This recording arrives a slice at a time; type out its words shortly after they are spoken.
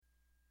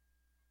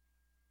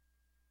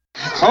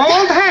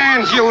Hold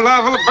hands, you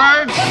lovely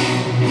birds.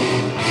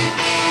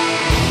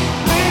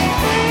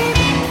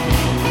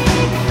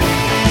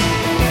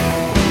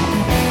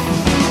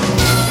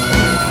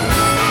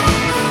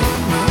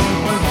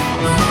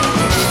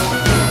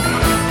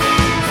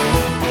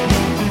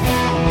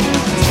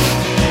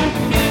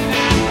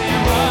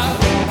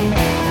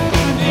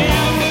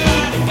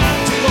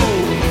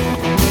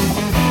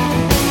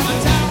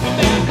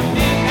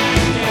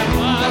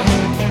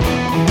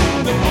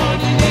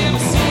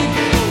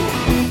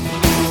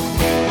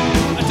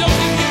 I don't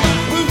give a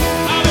hoot.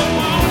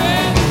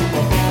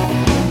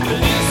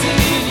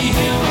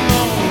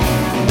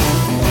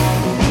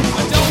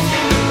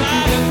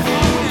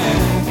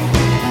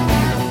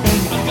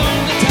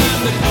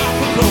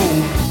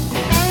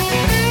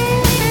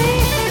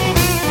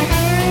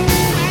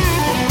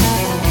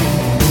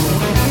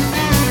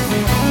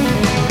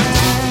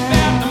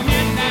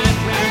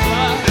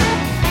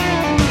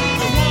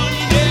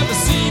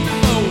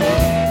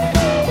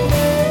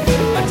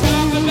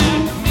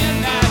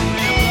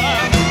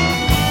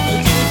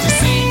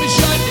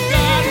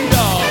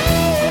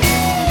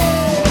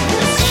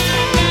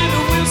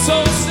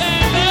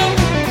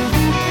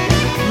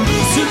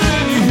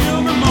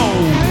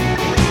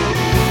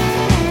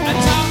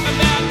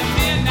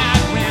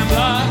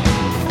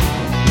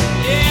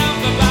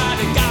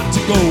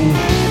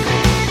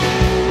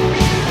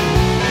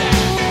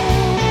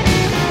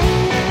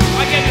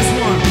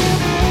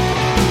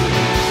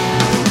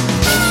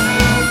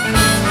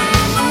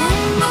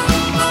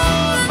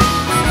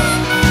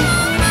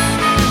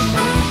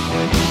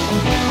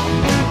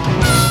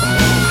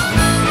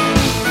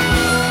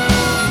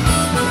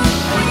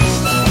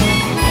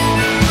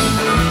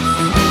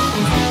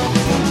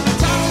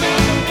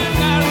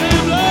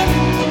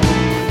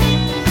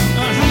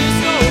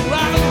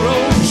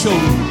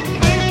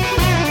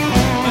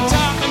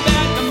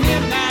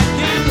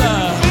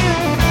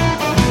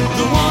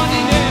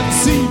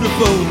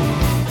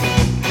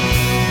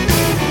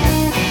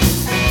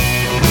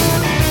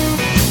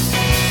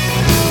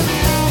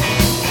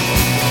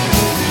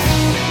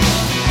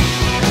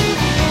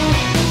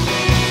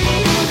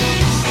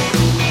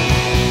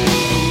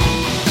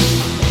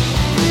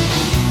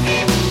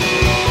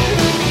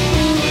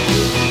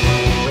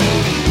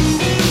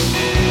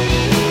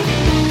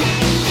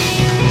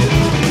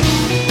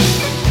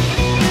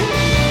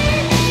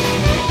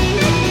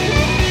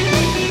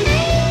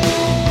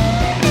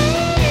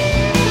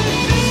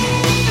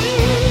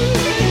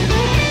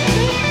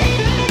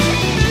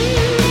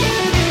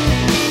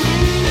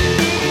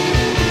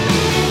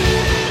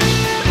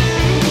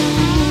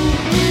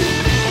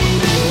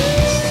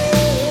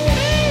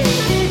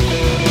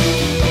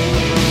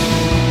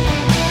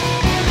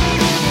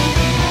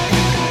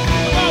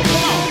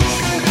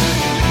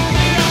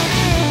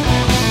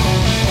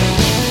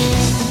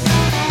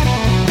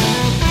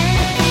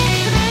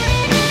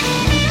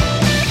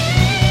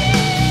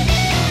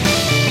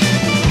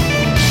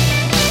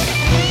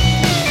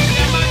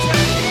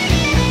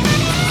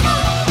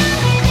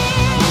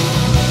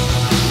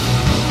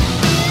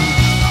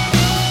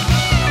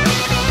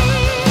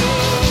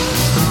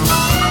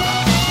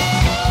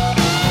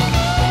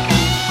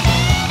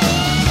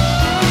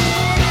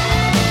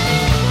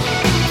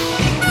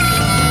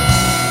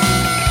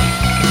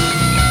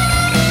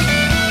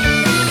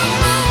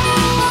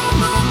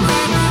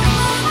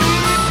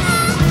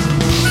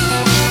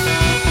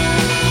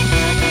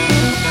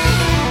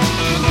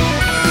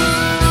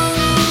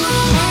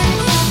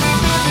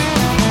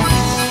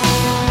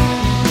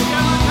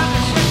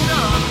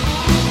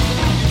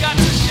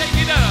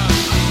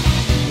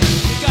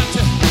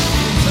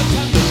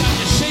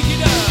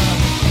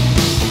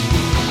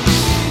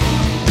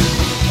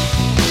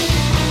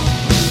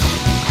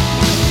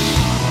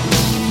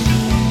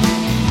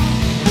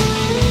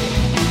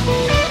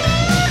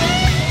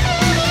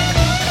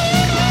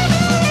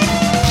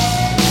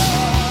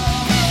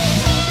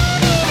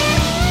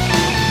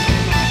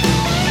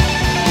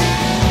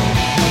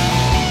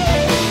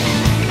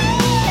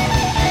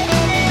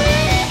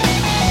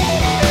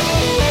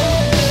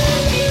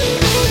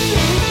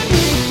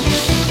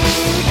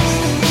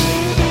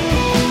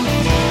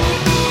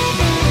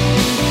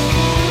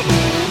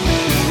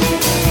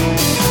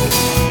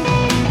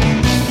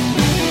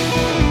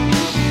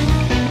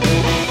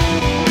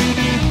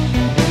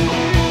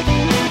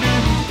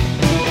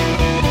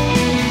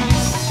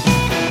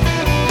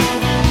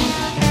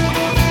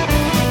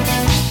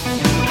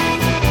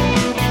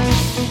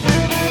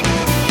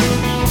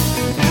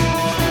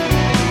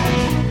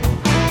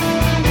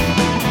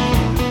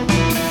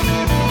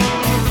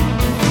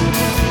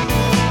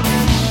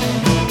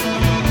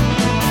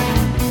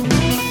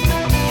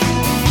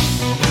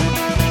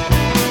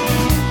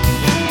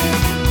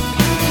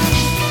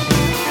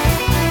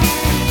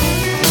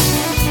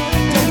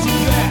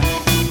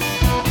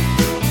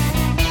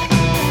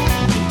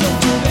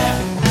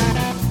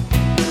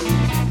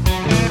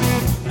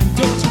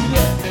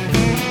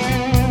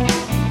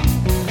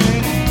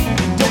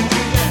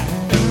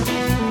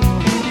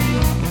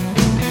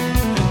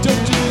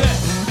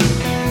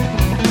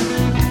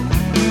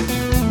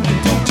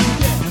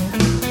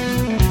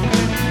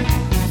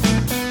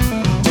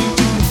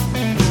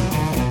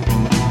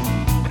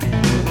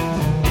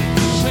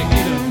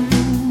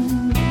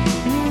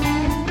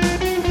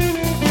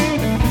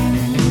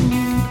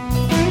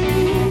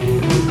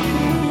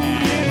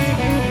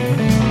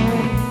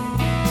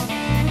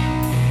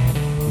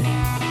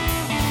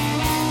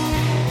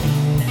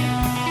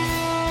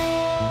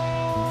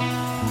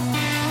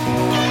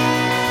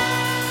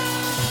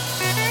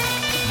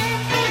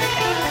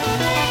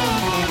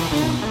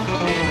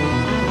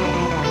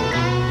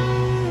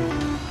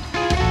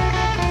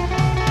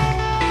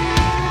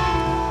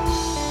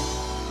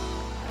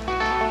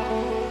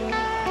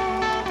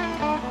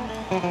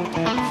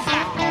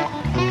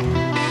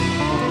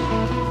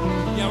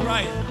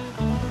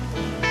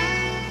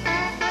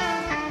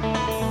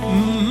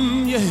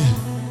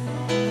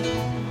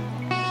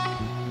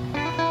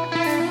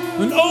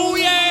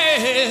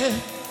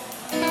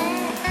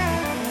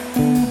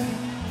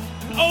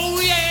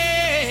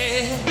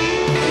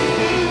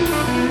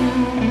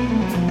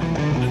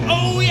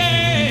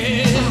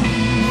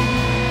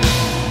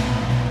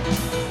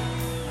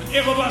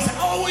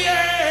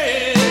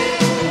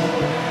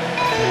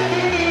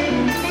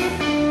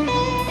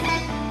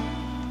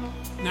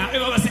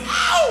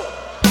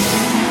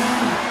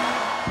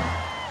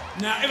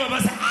 Now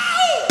everybody say,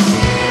 ow!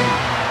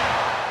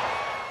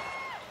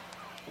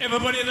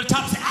 Everybody at the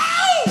top say,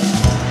 ow!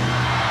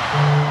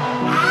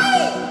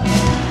 Ow!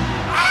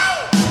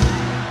 Ow!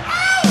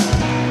 Ow!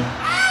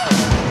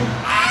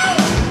 Ow!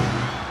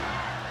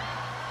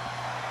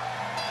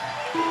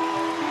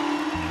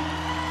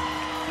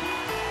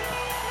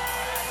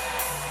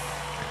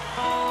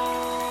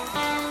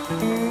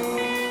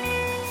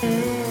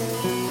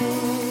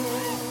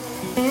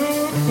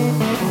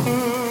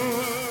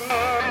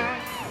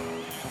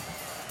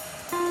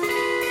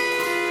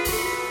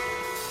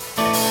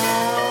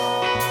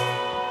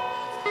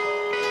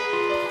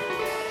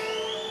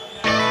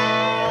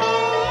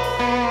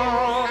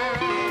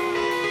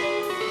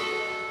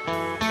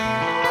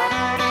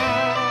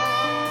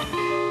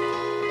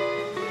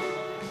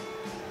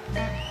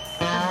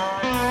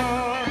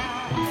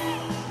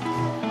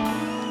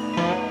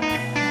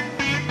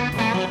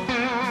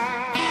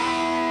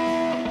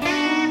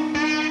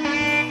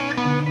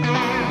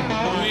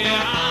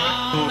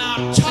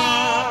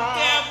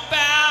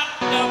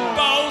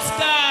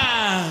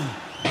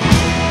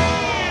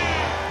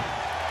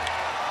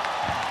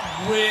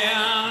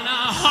 Well,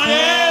 now,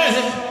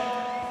 honey,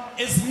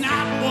 it's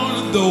not one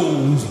of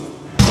those.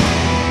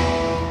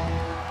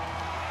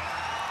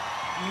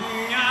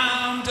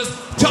 I'm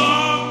just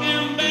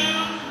talking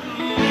about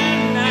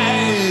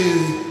midnight.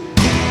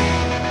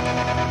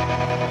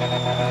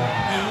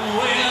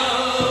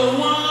 Well,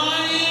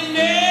 one you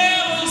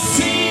never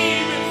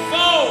seen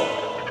before.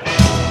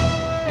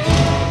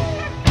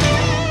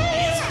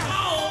 It's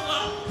called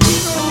a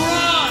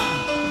run,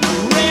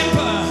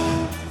 ripper,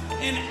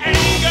 in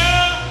anger.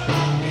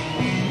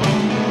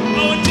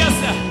 Oh,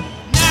 just a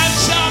night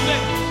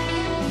shopping,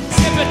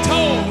 sip it.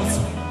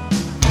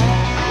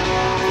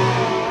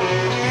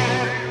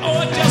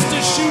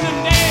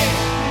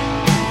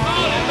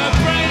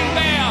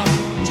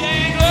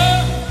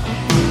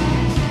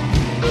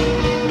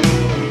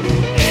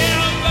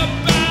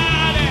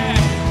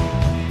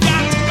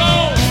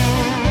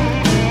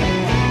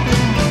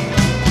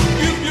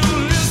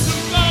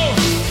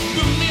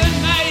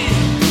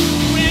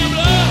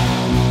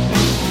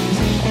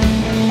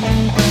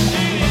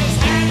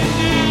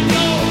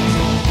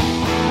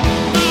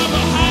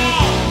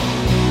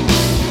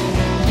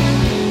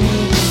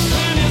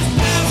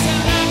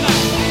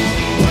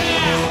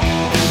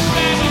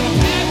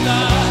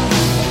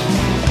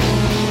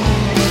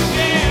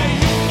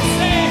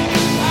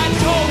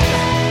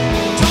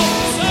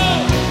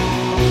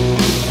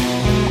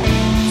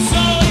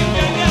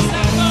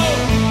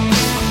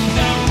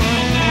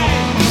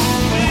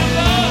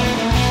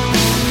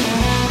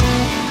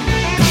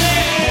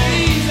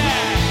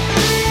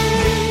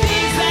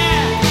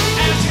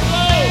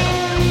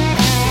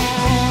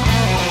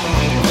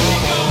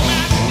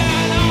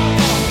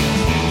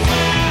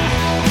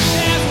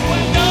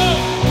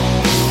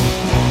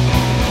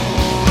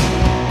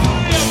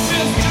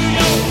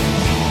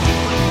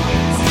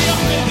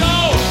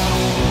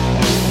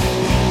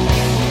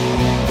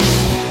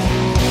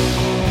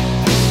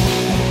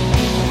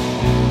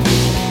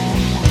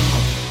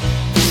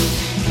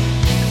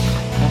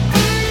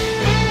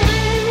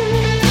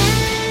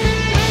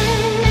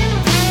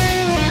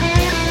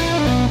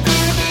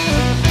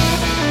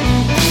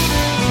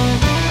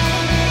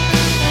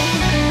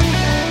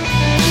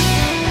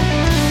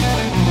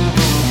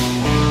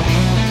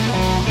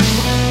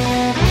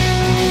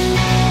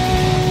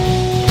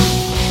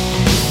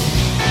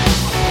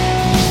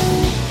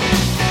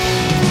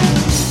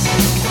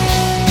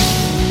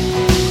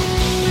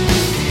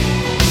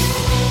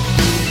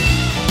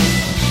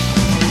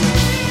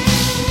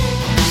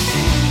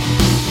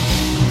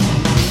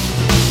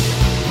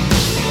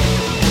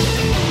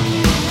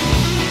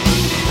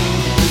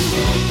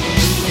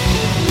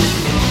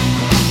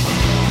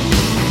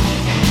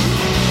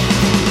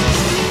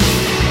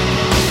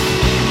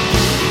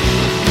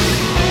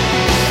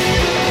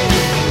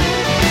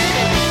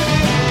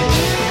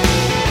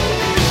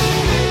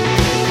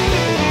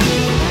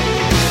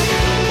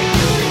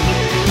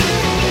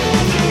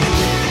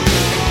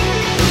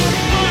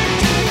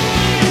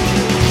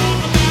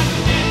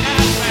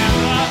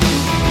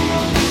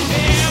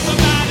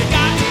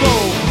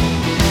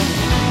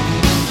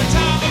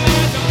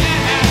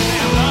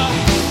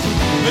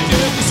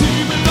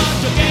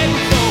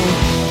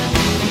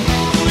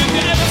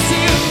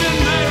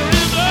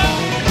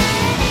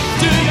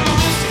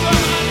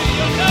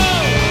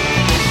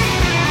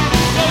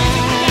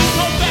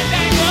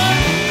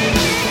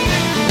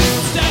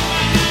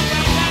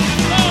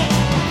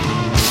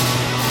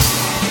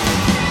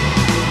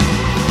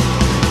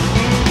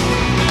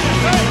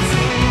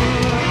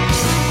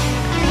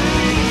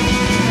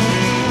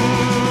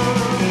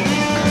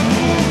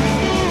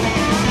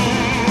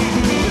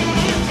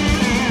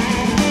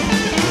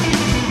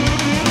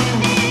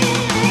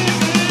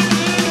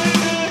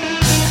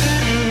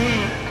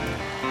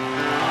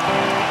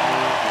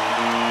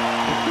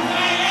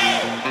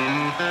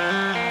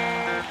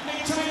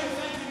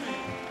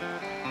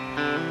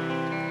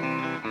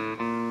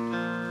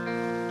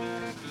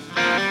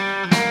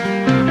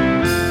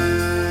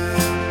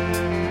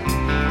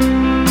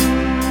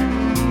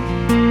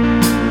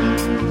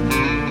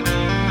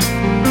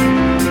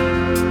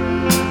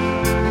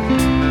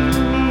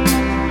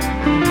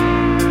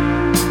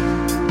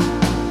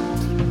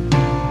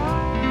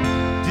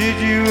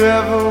 you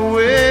ever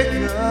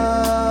wake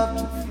up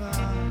to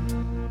find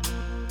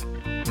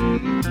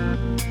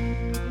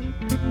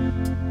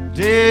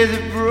day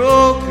that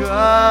broke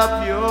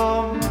up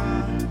your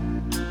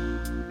mind,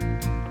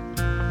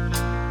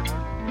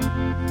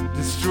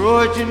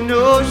 destroyed your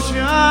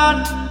notion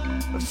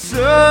of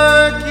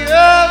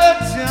circular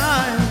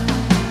time?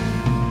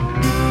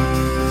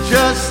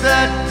 Just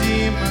that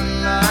demon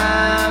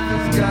life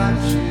has got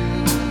you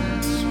in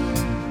its way.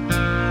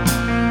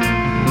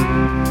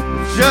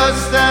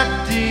 Just that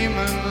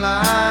demon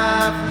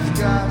life has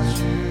got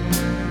you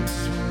in its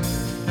way.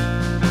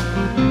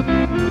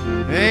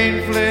 Ain't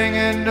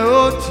flinging no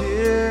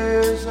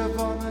tears up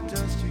on the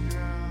dusty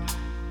ground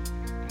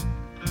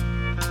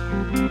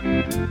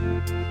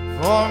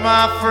for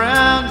my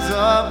friends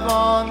up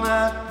on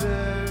that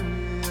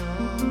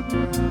burial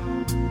ground.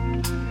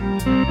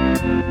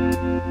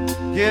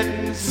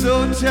 Getting so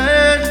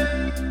tired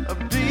of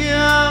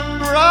being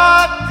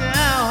brought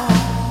down.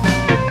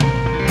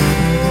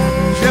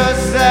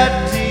 Just that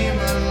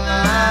demon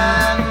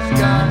life has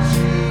got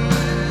you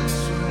in its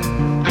way.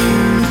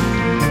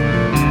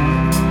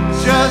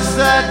 Just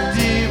that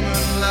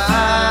demon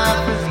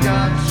life has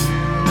got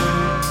you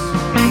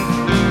in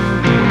its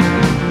way.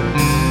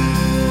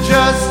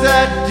 Just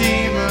that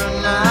demon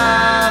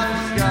life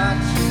has got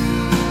you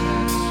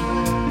in its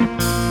way.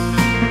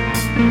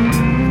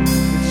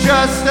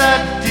 Just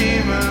that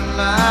demon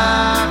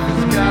life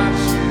has got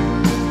you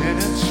in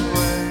its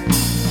way.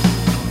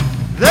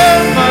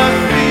 There must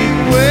be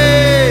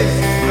ways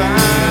to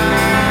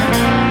find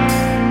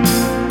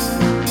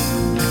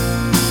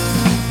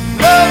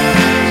love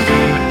is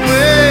the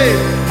way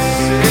to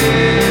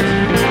save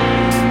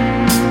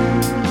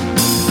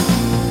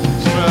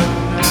but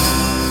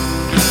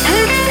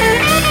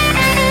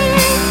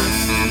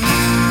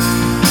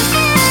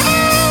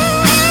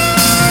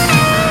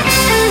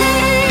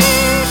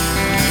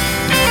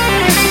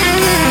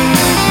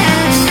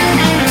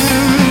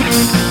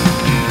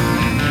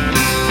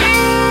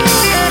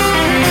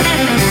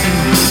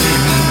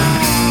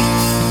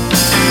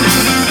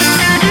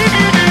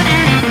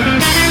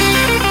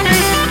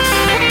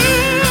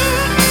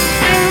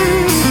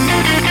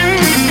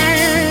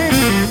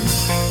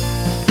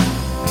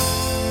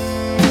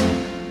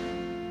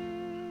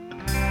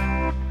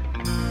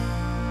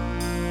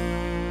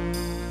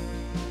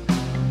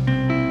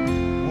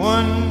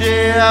one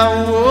day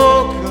I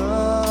woke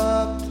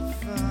up to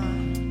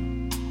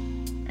find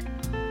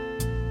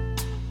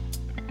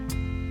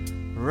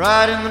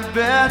right in the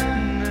bed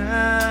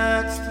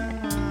next to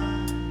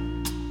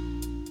mine,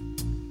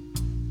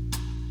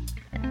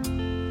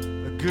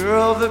 a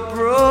girl that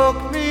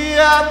broke me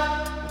up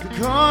at the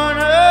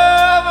corner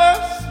of her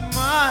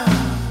smile.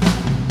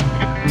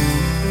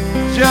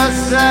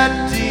 Just that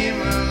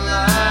demon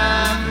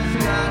life has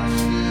got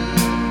you.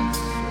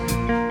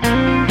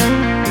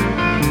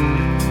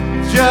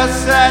 Just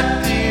that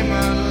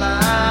demon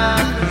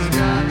life has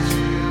got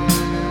you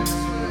in its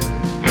way.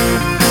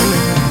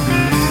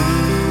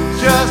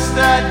 Just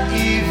that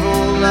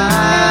evil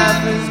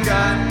life has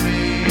got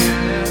me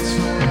in its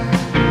way.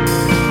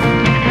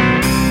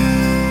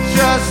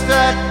 Just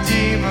that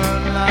demon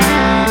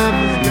life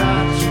has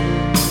got you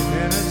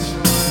in its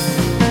way.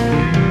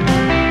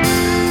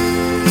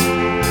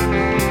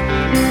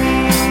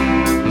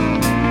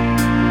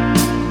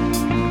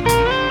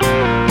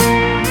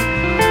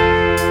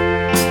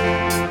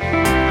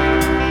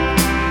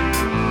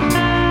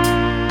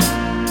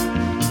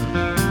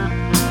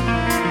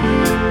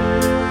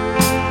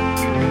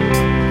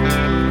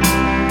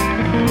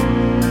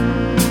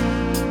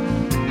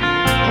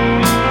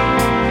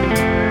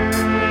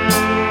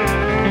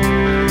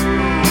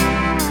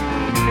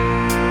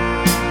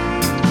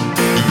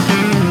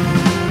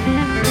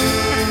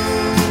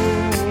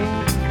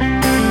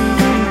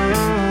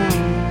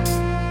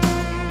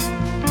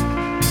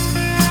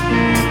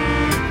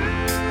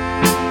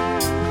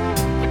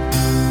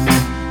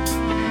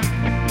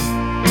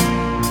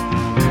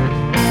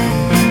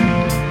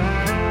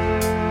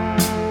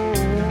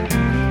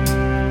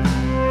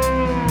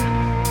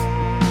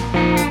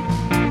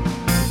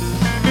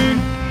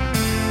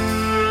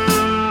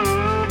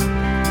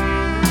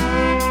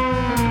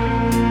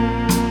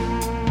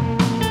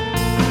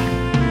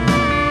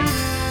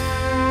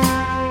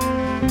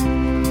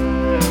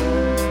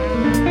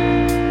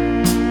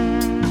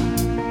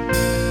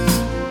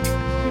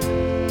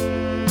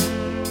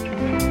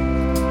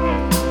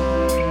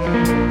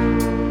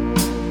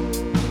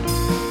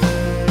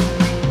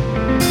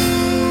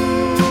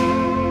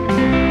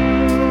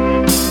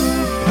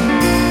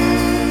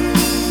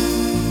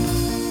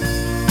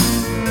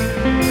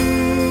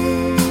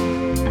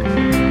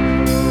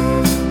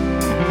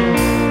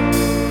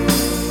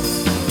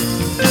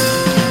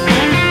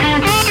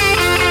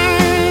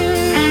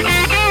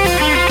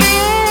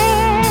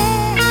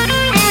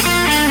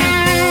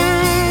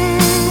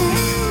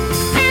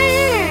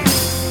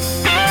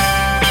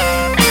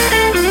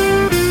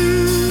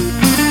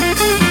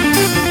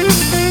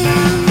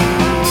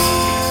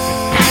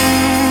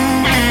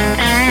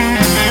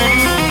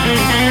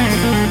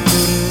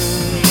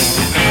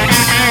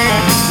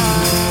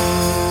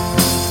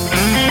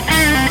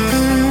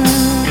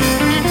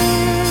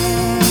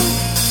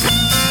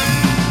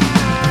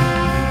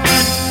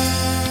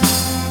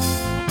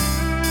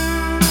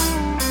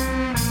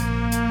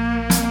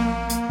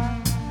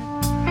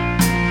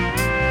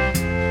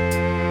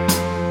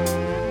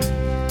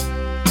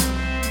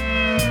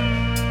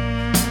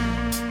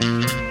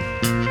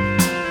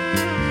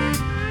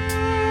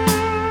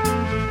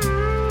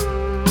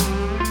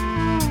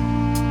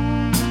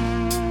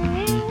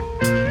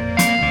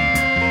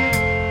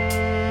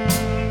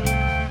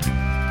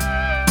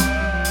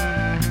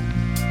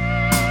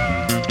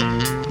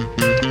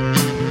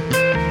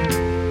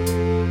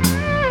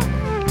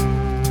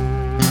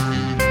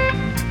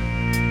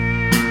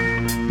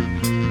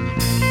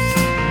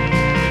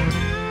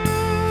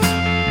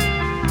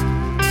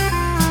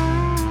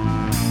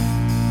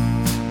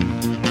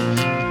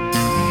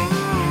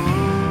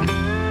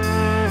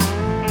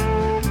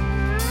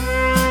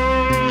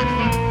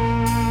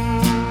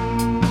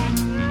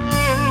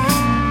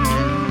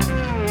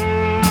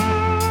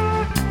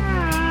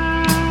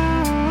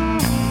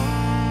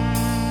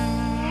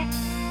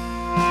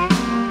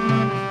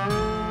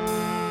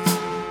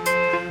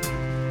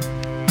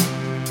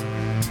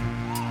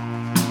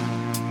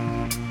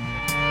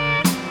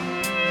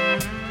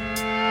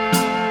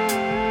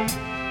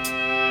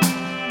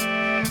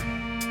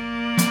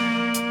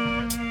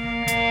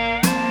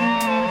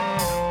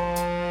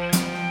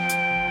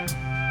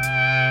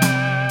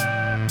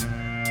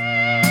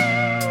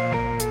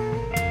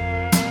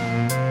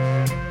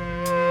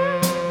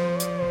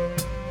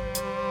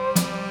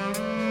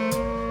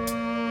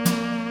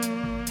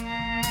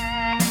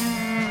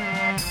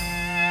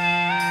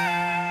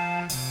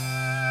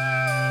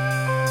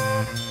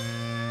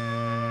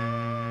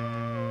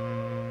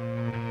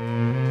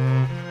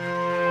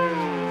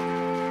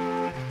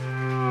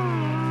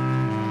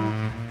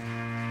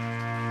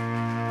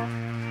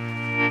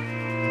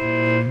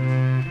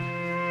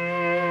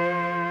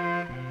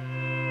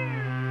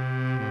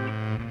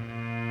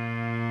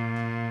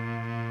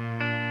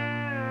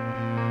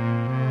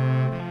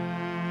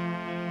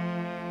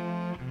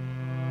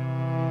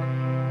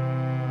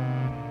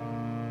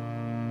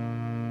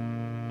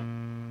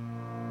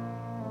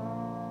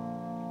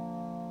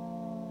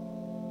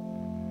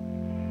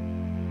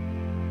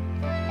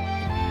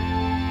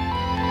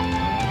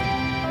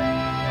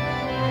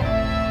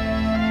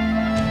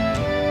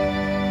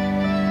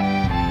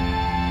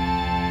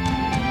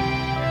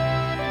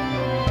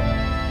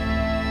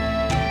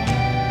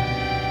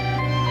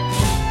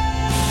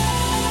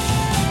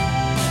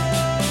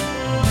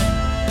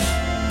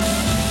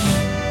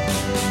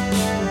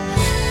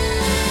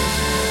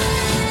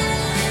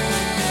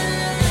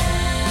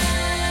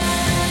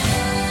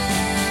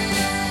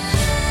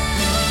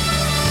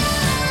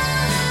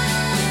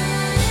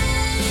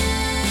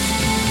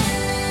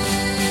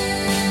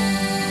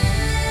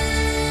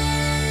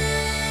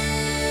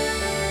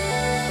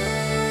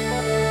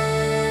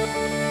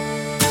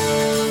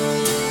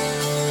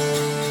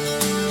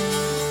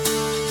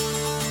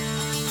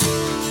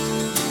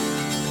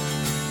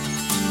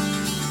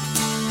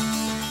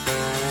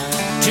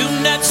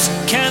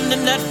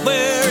 time that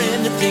where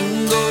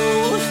anything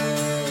goes.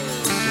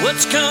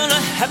 What's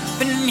gonna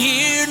happen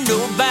here,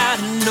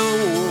 nobody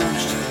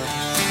knows.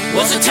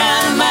 Was a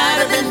time might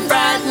have been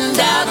frightened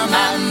out of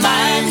my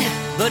mind,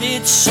 but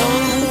it's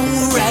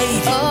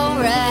alright,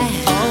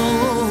 alright,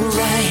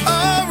 alright,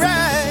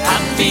 alright.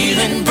 I'm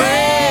feeling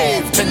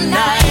brave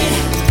tonight.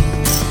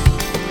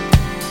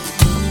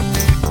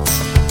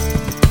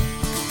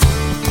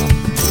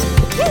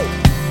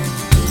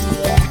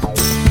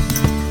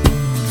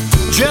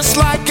 Just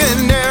like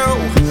an arrow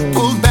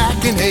pulled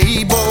back in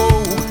a bow.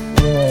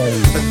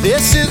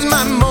 This is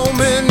my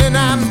moment and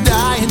I'm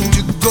dying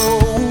to go.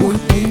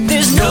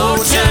 There's no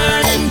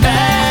turning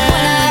back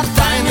when I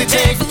finally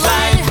take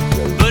flight.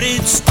 But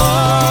it's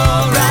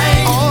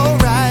alright,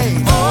 alright,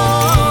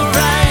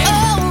 alright,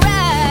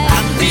 alright.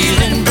 I'm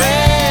feeling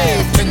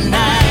brave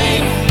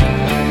tonight.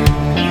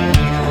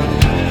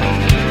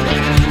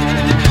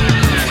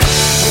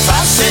 If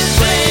I sit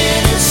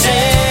plain and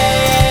say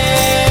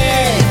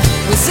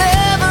was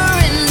ever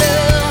in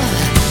love,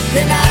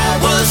 then I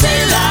was a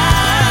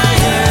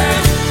liar.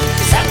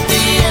 'Cause at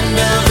the end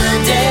of the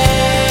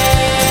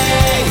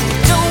day,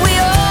 don't we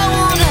all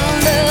want a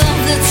love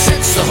that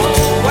sets the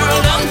whole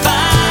world on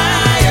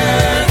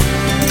fire?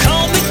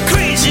 Call me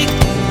crazy,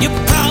 you're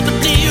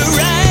probably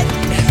right,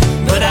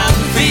 but I'm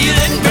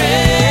feeling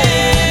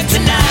brave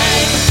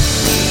tonight.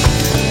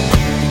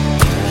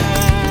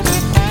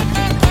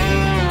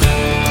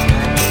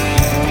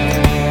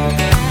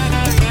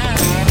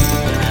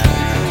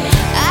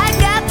 I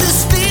got this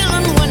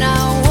feeling when I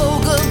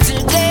woke up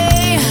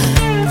today.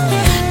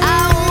 I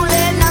won't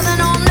let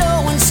nothing or no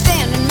one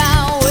stand in my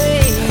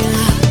way.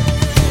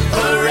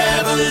 A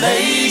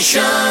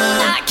revelation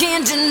I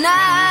can't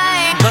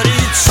deny, but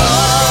it's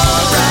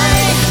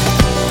alright,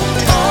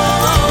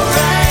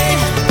 alright.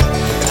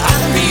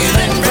 I'm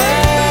feeling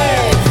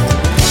brave.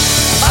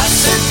 I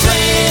said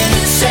plain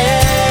and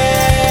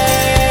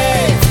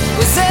safe,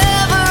 was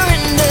ever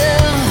in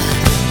love,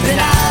 then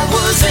I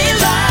was a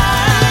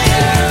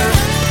liar.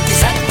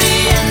 'Cause at the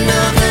end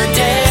of the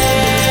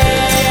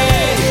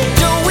day,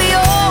 don't we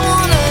all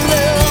want a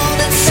love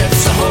that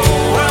sets the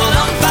whole world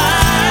on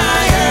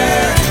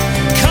fire?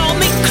 Call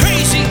me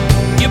crazy,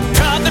 you're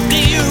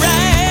probably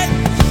right,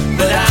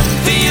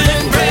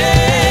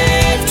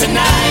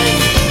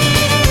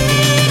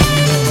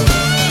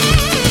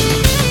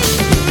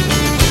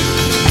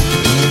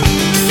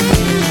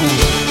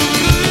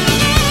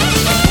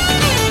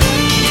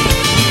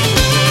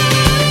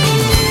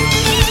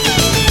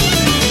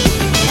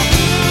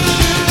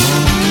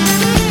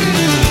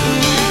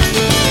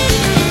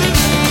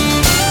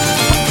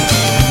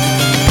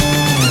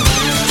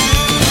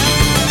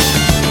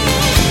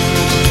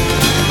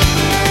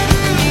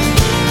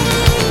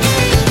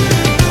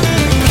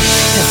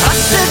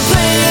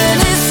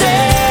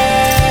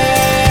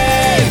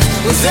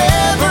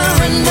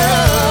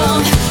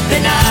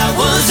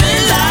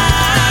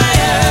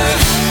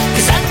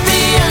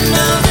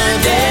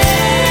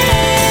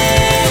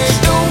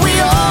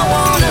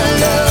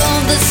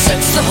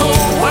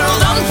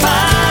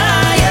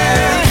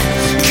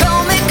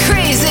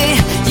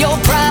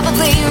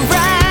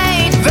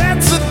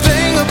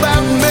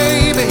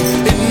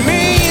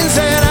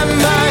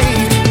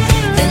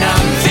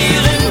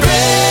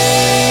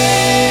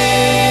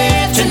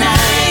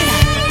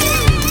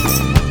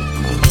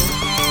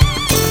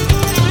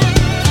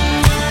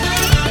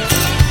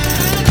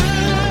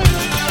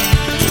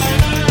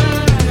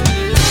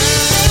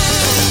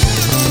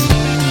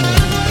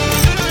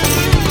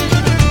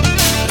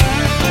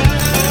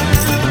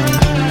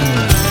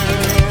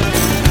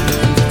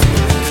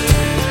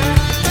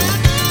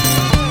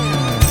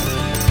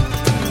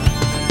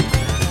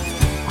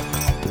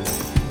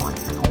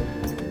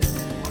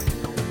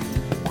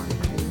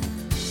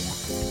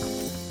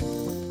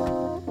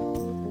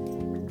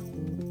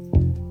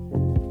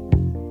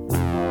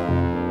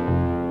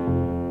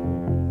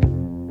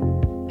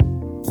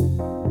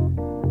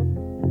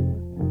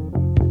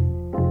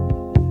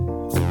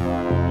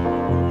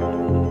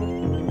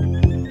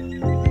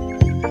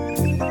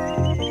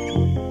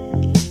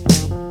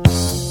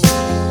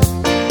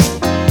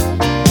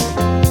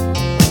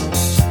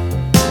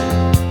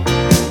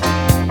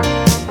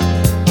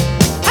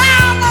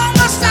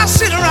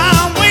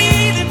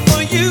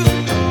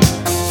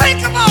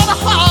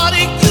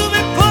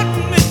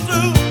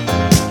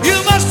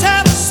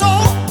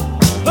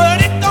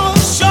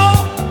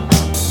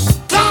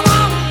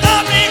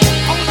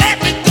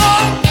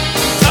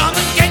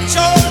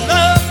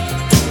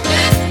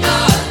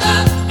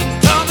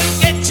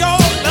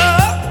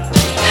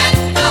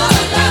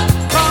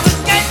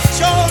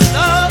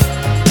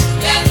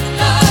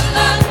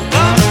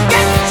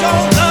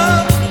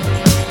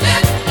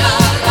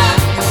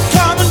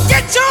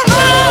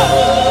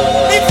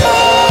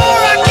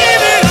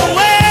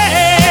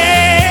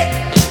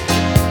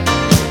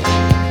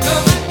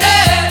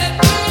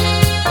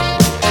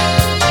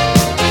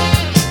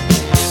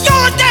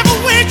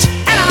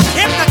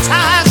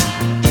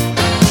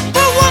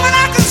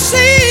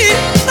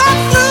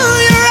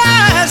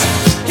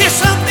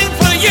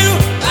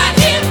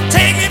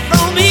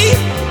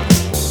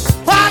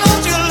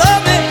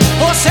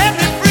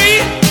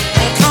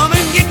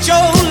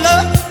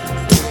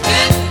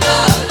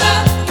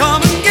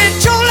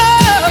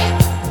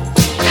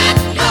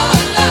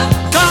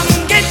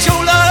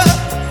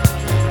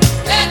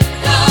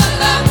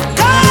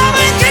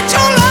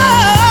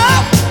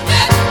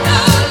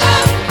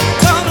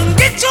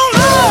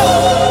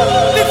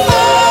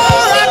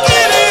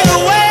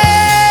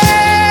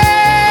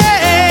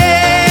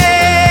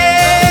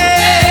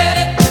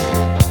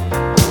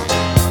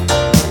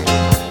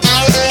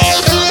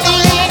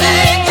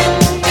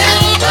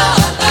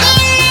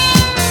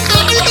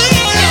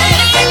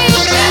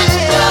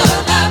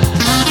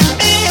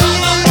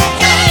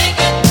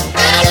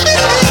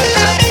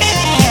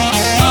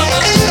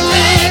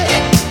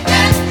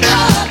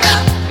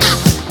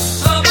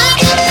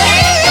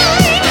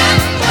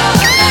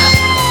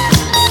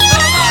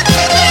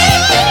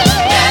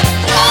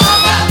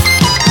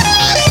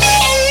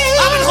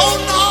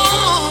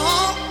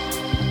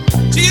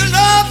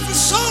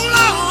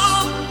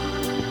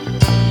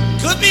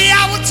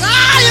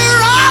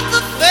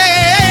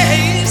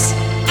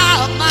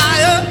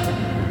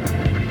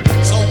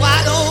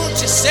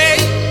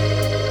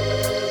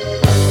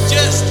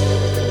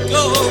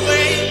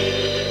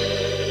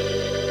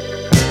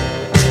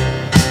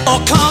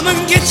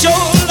 get your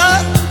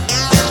love.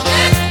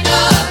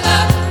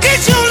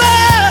 Get your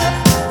love.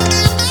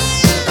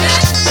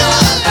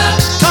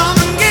 Come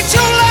and get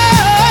your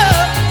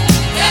love.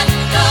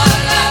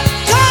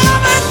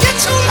 Come and get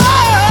your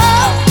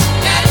love.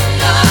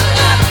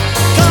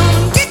 Come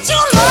and get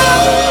your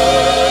love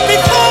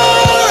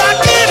before I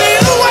give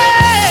it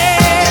away.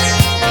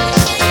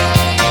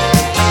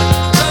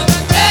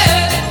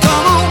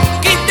 Come on,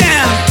 get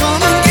down.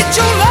 Come and get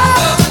your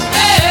love.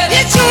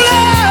 Get your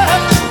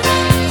love.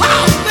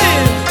 Oh,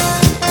 baby.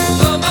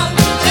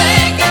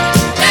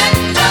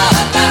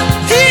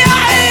 Here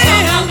I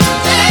am,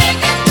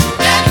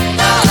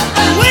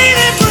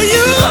 waiting for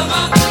you.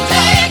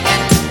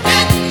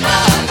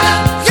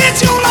 Get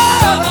your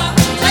love.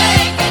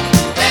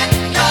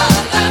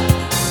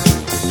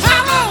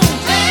 Come on.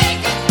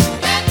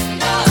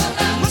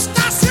 Must I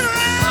sit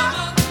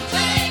around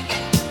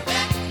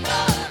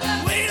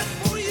waiting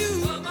for you?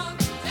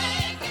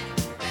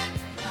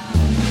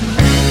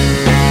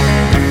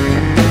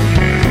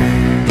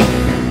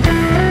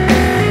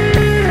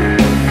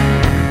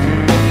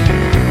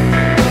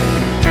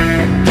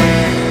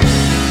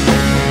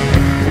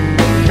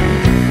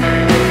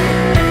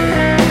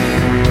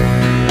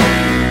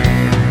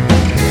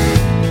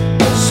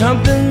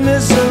 Something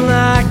missing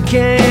I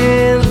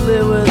can't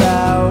live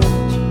without,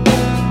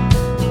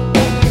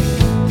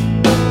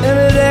 and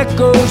it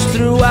echoes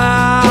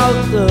throughout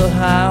the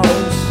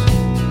house.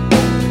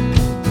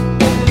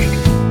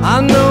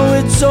 I know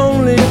it's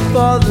only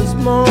for this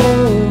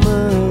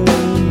moment.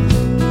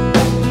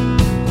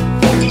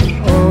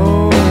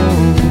 Oh,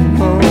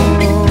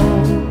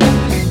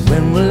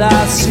 when will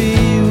I see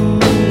you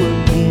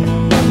again?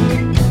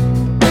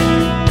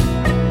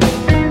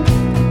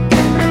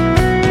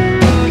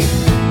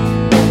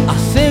 I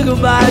think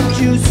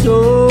about you so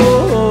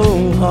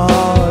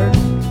hard.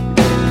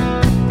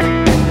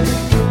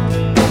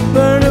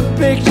 Burn a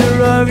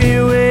picture of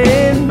you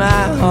in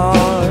my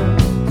heart.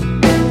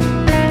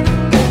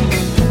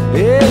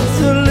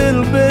 It's a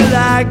little bit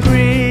like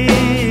grieving.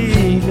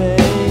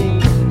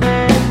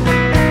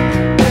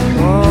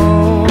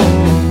 Oh,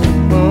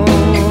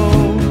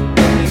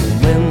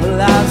 when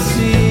will I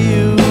see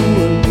you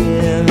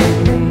again?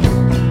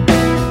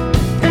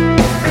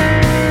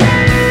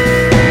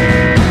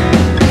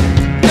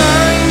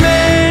 Young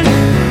man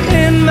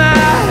in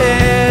my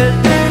head,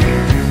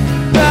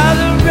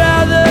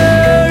 brother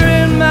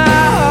in my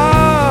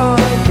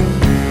heart.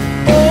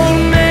 Old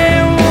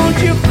man, won't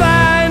you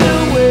find a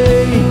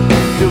way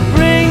to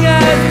bring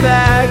us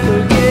back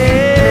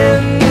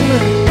again?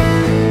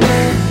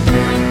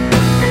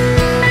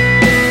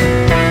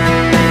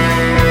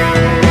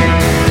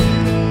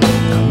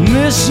 I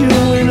miss you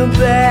in a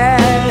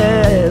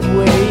bad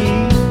way.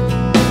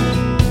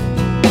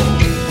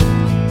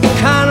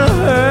 Kinda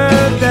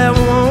hurt that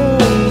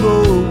won't go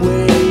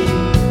away.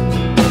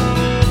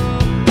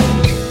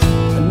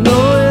 I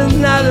know it's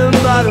nothing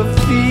but a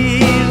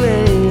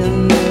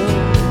feeling,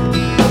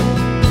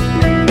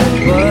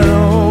 but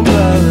oh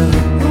brother,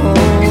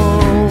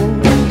 oh,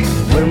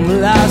 when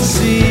will I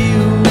see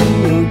you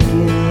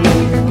again?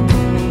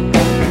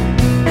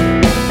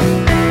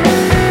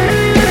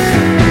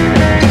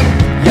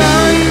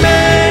 Young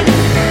man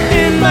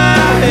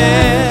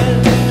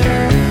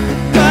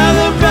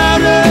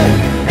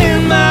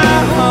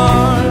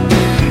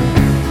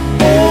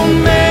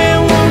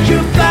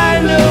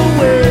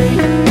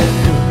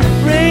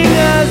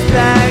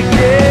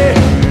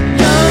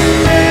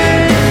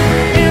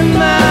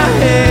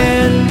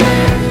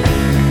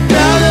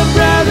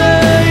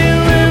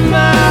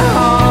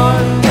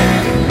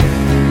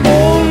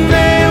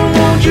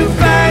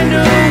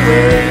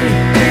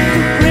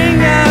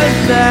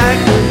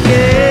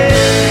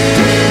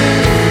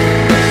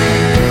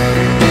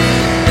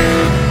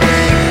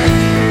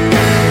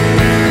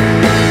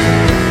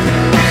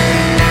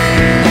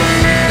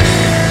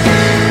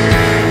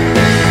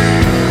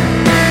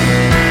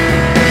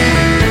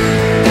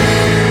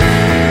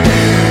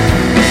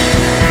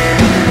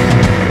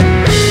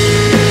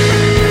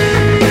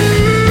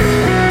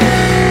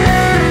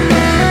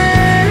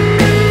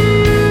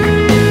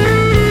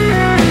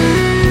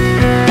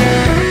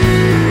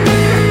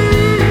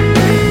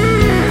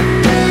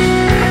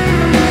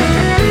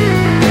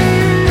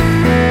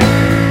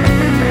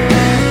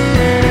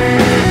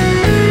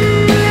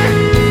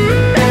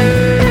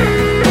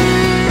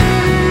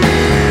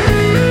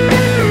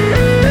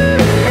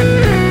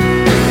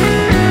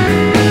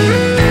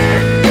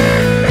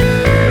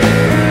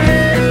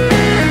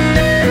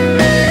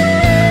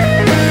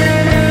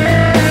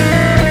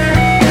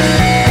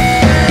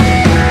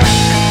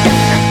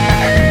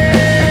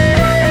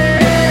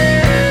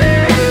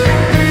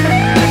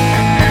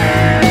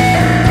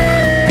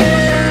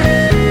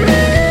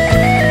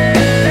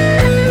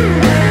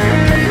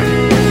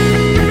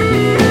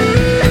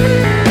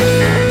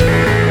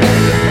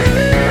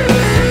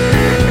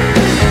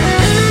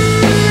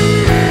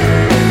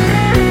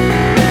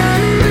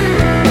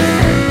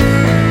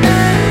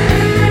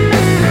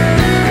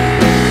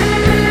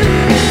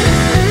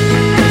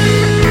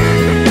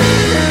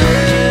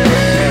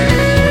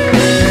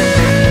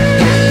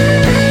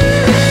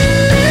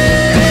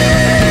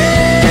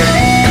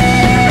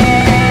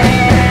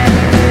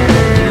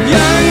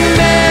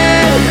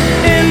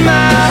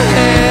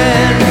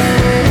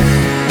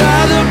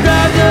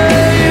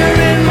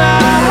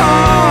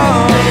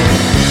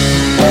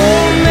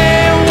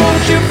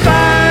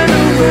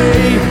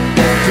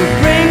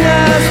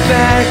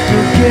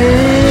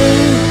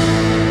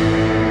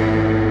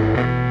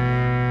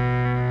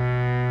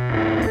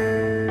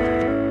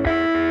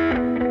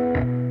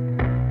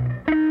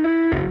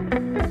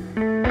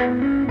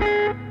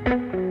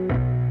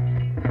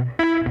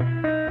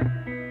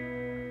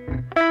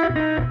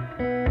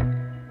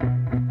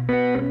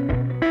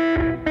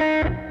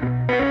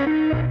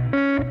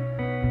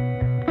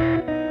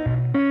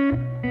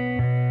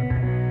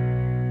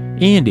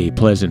And a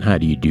pleasant how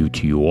do you do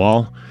to you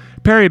all.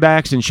 Perry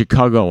Bax in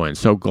Chicago, and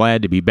so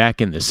glad to be back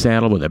in the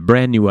saddle with a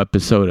brand new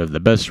episode of the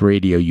best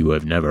radio you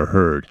have never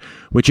heard,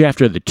 which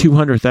after the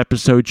 200th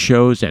episode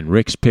shows and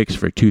Rick's picks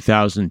for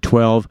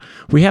 2012,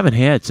 we haven't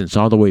had since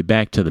all the way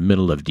back to the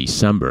middle of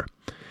December.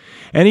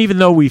 And even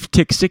though we've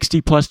ticked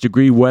 60-plus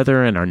degree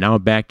weather and are now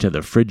back to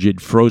the frigid,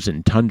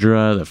 frozen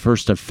tundra, the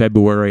 1st of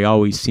February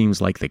always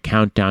seems like the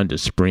countdown to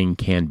spring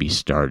can be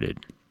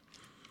started.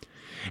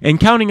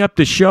 And counting up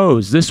the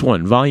shows, this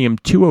one, volume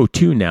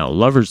 202 now,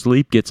 Lover's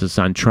Leap, gets us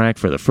on track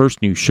for the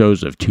first new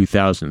shows of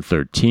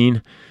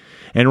 2013.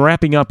 And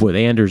wrapping up with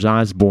Anders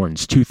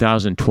Osborne's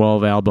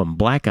 2012 album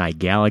Black Eye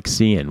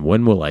Galaxy and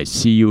When Will I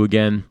See You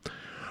Again?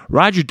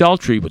 Roger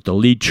Daltrey with the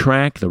lead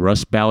track, the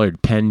Russ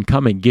Ballard pen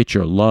Come and Get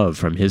Your Love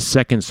from his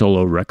second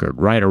solo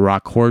record, Ride a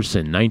Rock Horse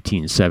in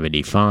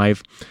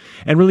 1975.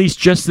 And released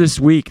just this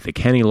week, the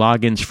Kenny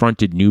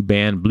Loggins-fronted new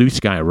band Blue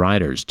Sky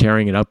Riders,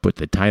 tearing it up with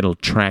the title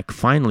track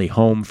Finally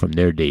Home from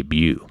their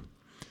debut.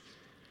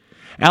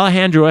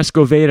 Alejandro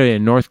Escovedo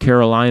in North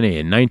Carolina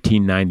in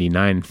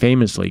 1999,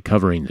 famously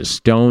covering the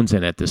Stones,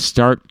 and at the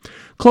start,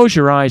 close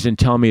your eyes and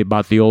tell me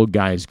about the old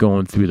guys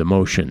going through the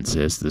motions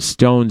as the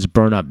Stones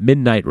burn up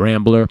Midnight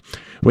Rambler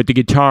with the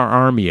guitar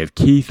army of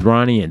Keith,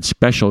 Ronnie, and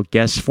special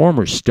guest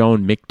former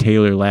Stone Mick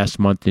Taylor last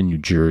month in New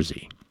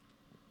Jersey.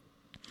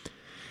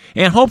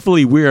 And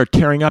hopefully we are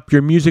tearing up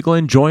your musical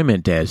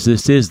enjoyment, as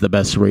this is the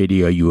best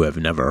radio you have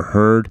never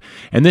heard,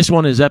 and this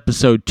one is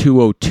episode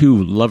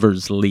 202,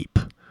 Lover's Leap.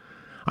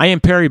 I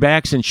am Perry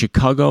Bax in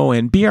Chicago,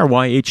 and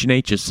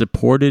BRYH&H is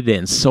supported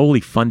and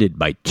solely funded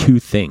by two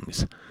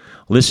things: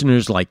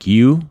 listeners like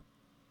you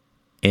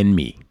and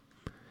me.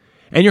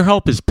 And your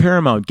help is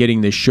paramount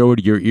getting this show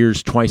to your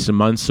ears twice a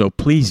month, so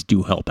please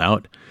do help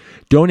out.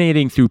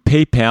 Donating through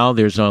PayPal,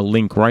 there's a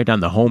link right on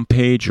the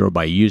homepage, or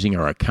by using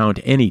our account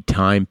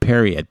anytime,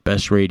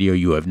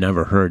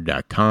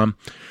 Perry@bestradioyouhaveneverheard.com,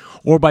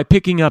 or by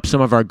picking up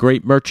some of our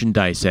great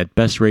merchandise at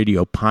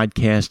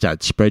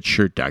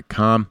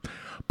bestradiopodcast.spreadshirt.com.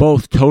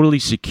 Both totally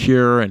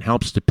secure and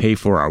helps to pay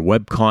for our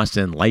web costs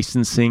and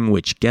licensing,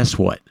 which, guess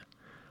what?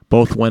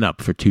 Both went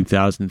up for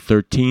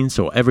 2013,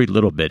 so every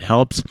little bit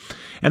helps,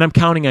 and I'm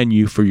counting on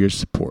you for your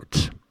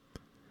support.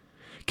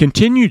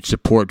 Continued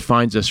support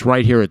finds us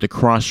right here at the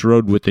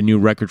crossroad with the new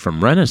record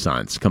from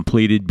Renaissance,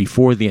 completed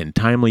before the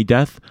untimely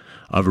death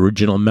of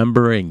original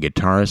member and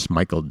guitarist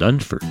Michael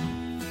Dunford.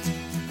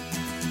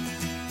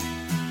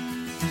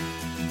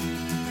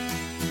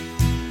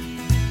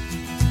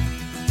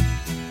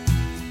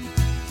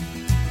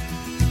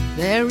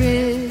 There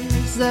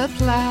is a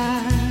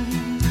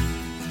plan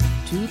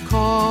to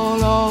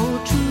call all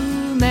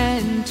true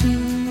men to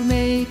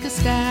make a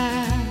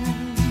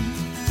stand.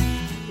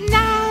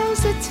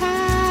 Now's the time.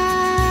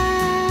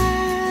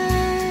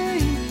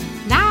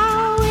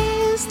 Now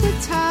is the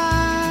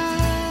time.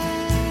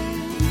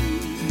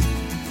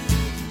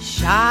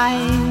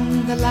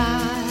 Shine the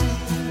light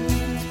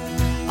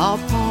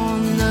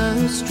upon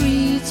the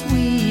streets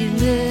we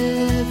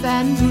live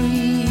and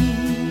breathe.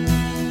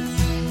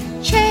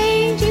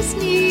 Change is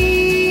near,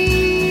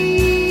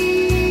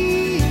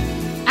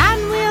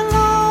 and we'll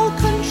all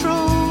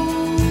control.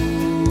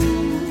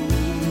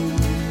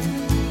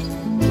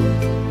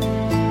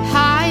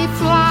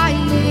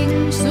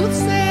 High-flying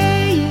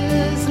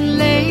soothsayers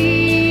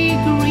lay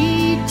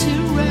greed to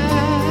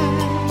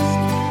rest.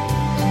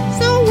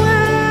 So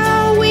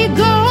where we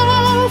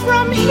go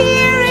from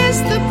here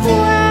is the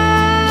quest.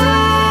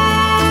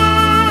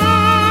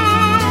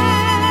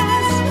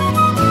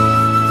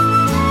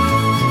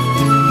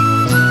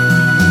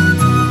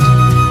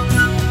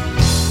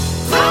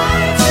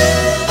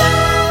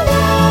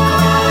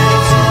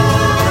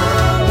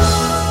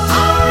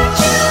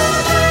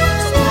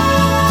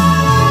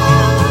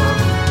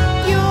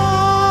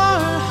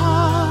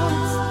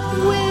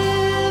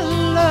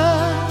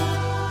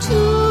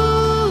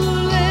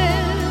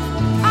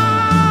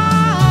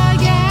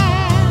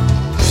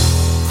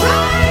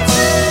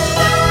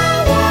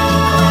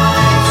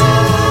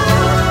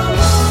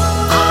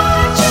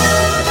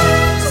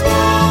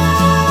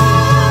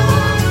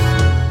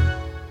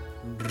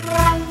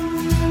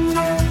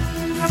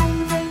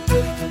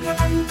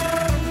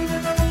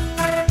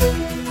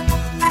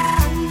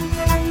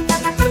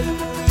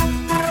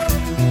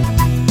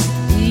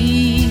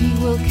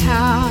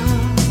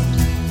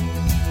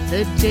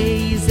 The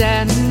days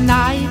and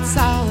nights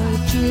our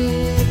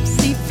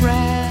gypsy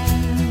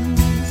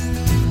friends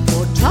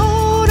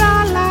foretold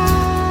our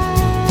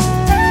lives,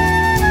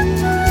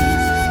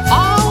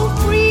 all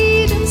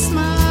freedom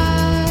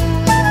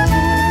smiles,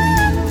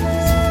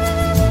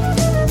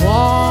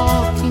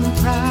 walking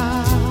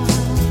proud,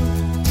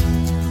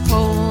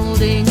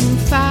 holding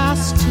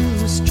fast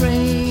to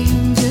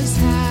strangers'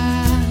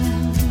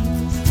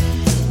 hands.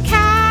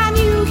 Can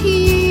you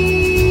hear?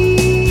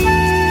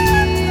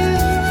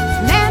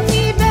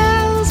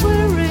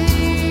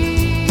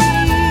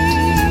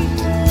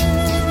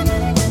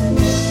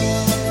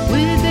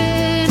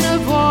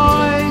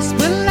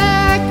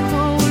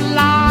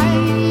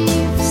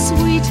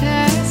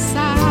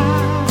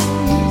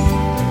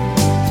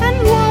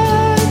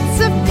 Words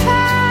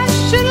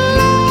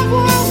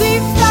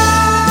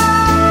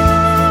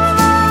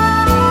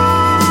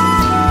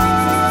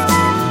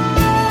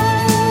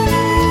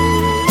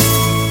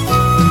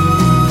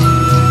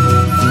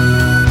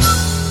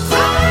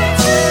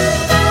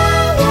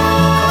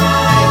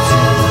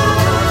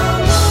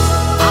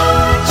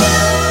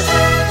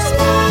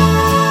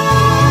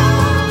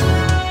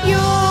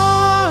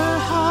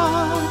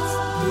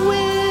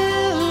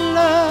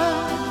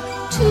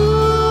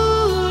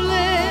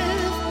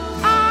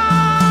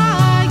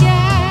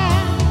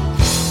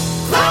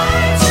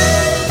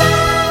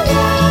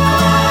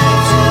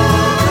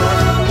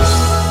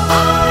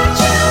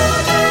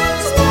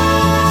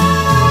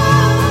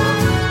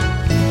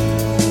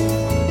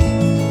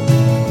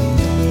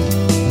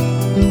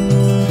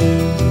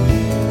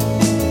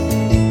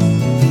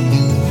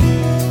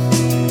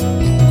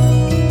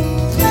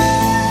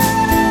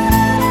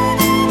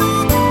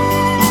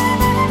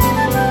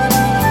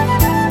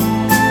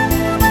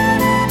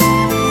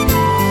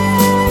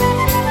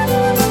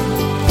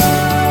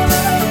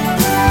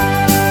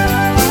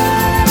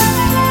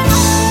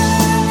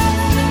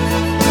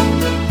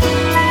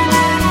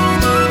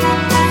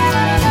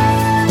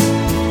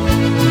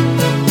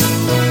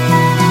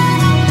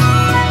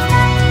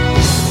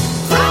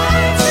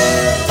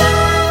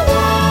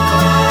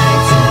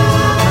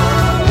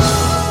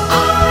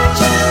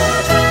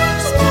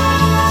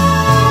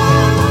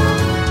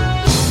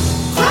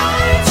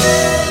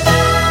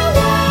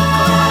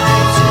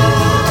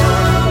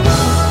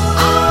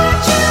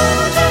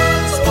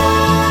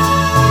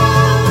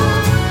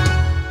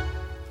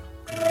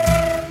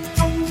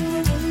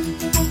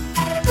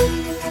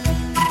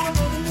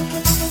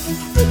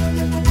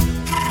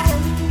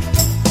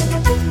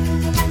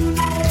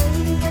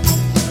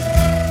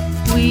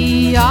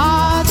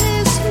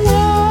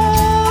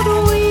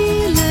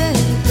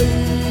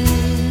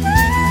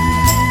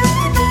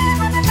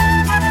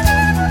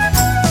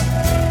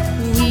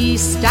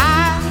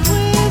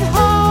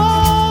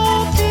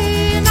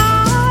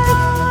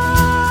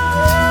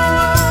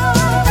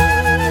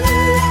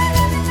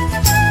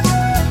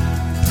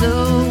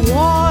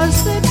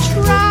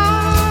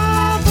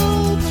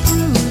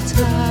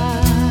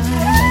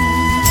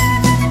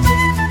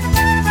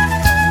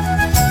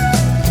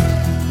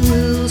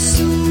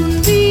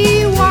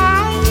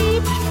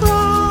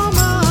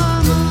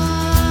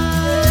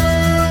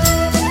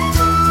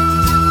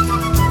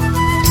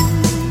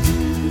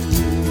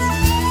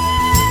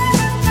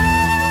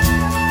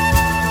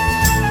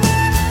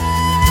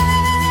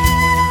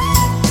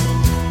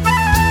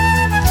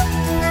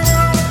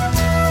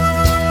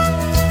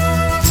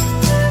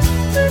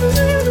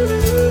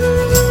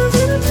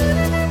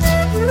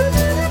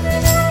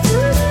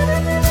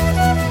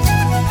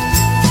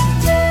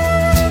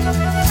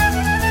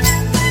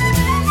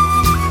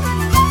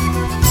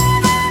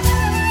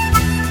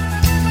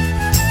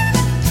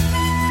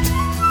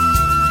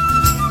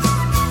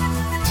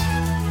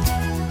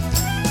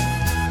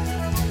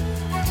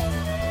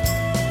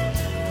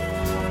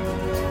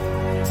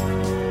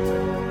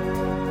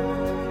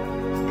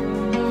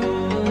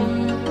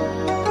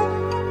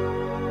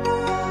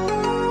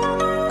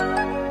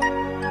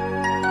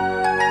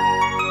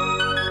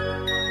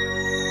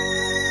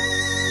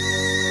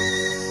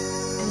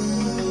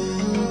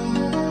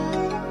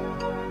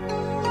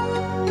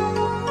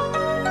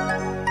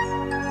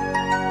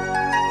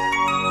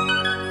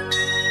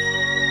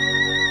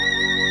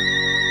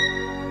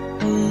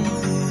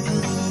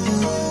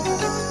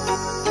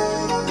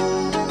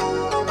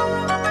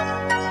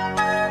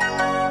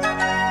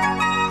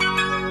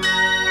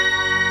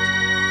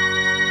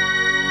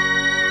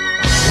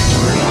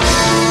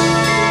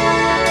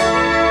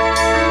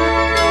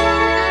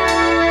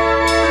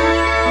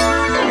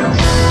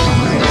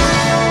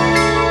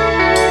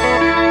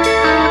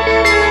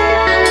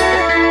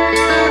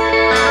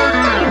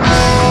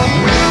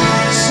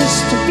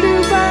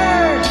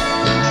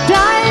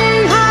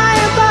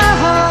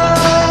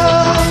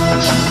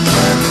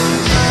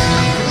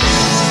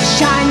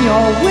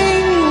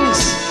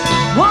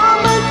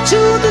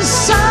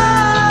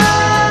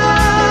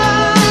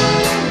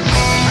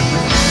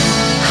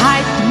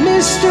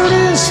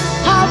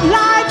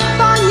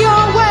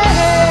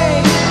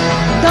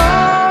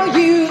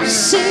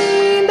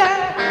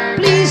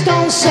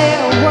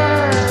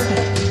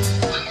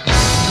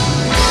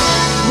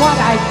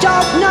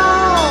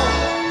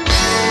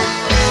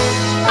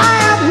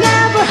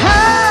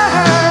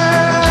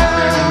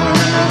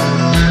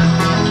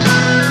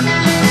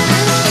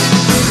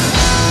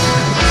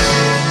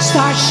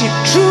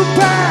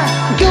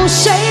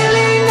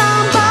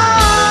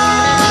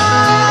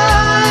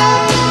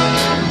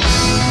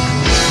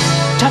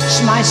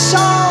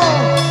soul,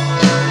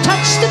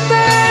 touch the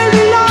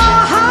very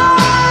light.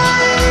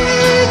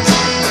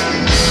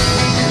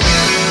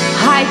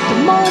 Hide the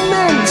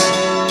moment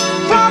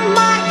from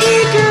my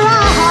eager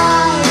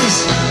eyes.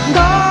 And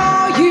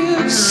all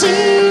you've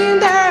seen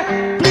there,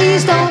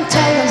 please don't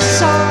tell us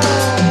so.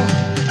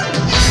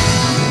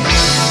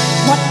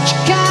 What you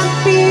can't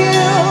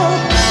feel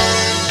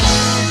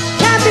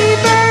can be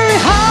very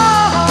hard.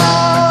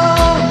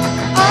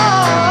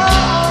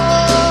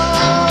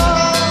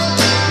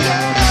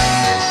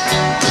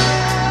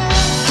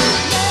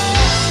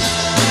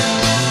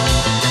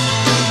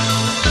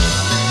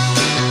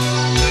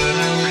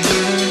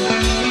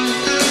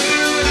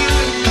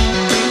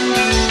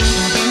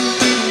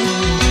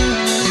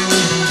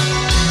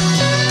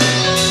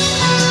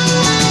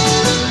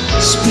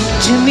 Speak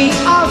to me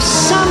of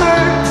summer,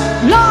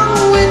 long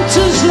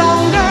winters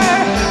longer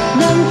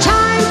than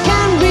time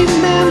can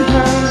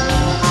remember.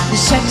 The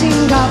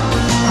setting up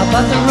of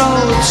other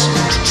roads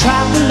to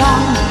travel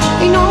on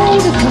in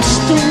old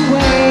accustomed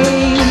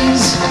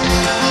ways.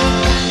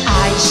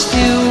 I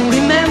still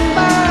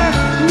remember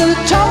the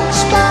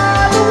talks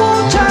by the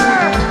water,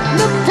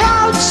 the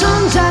proud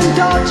sons and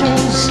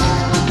daughters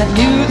that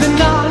knew the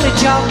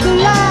knowledge of the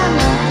land,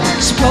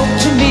 spoke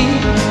to me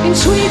in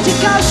sweet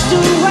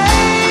accustomed ways.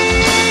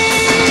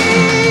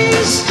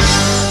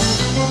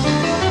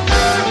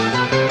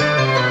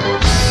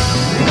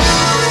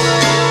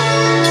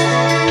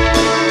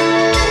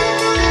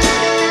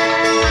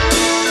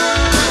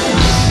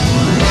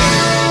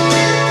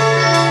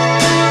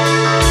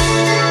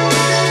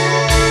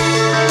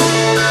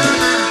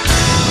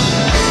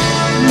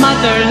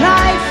 Mother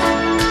life,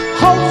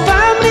 hold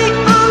firmly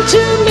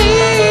onto me.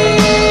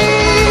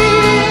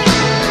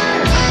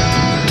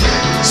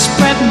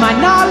 Spread my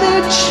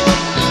knowledge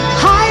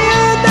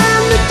higher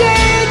than the day.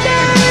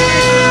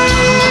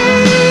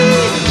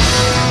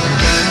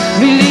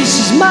 Release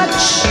as much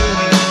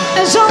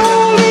as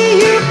only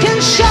you can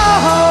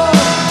show.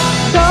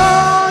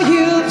 Though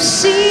you've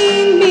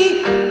seen me,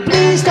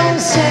 please don't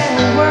say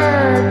a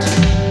word.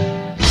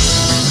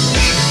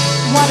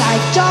 What I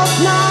don't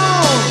know,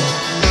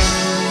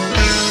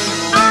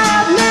 I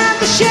have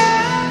never shared.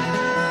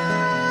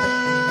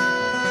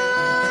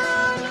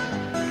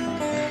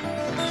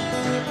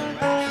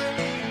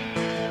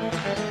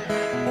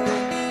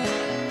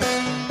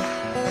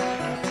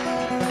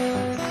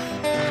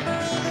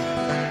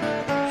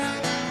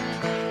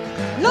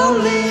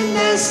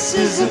 Loneliness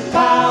is a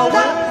power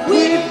that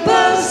we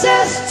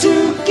possess to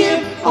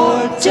give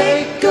or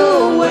take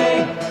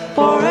away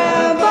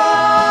forever.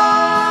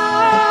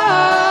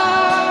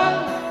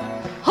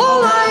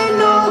 All I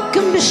know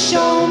can be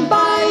shown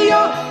by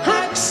your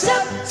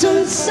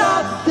acceptance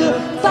of the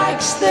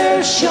facts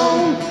they're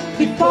shown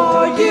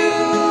before you.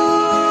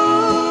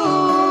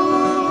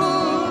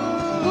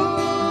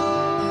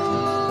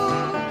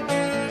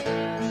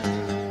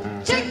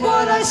 Take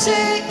what I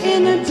say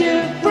in a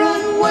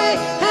different way,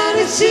 and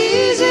it's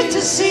easy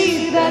to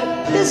see that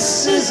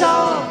this is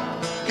all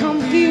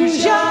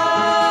confusion.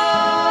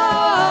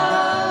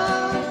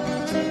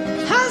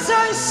 As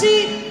I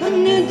see a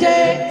new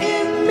day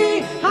in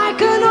me, I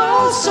can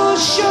also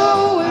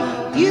show it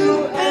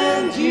you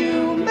and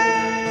you may.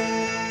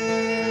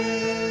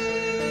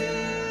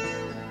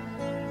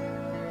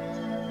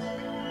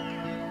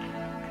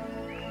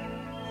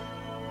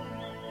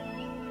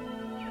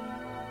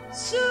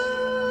 Soon,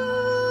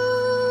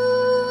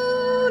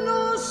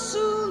 oh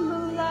soon the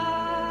light.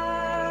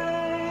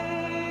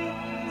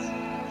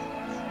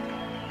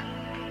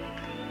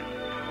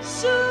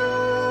 Soon,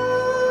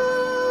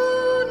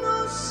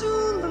 oh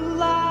soon the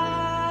light.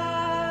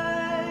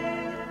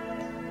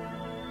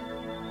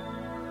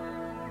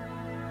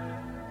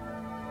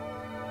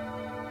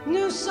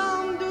 Nous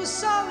sommes du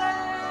soleil.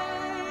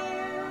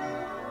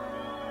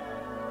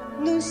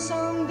 Nous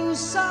sommes du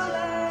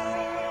soleil.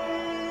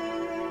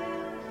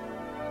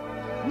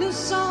 Nous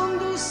sommes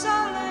du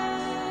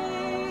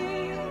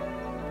soleil.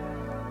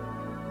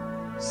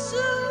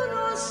 Soon,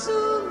 oh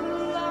soon the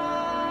light.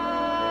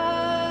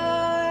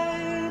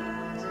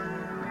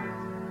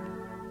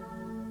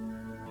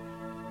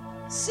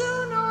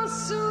 Soon, oh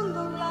soon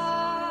the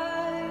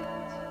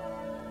light.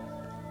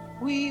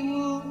 We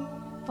will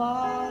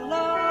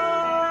follow.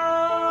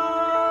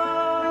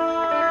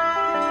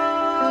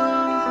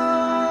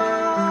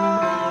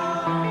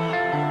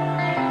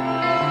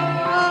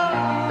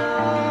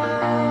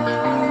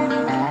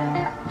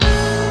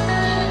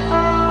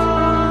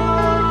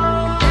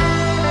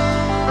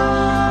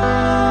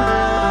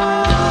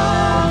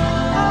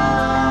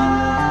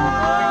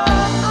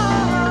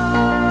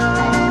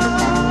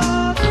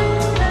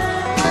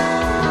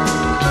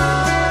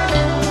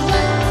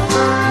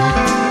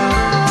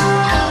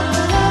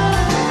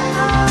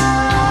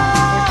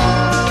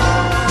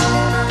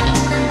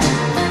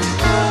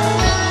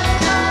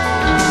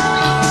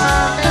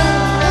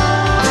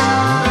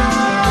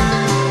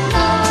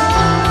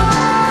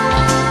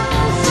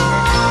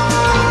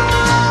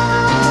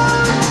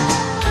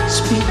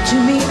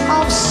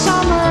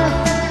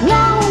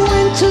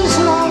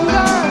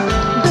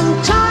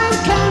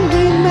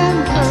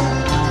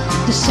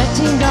 the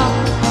setting up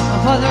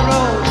of other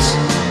roads,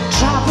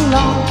 travel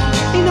on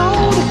in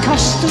all the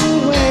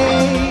custom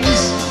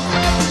ways.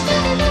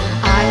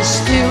 I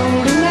still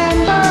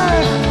remember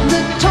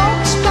the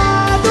talks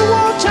by the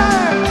water,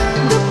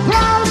 the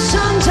proud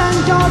sons and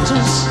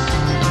daughters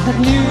that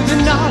knew the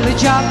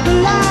knowledge of the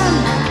land,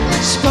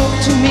 spoke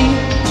to me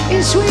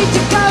in sweet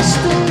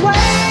custom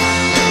ways.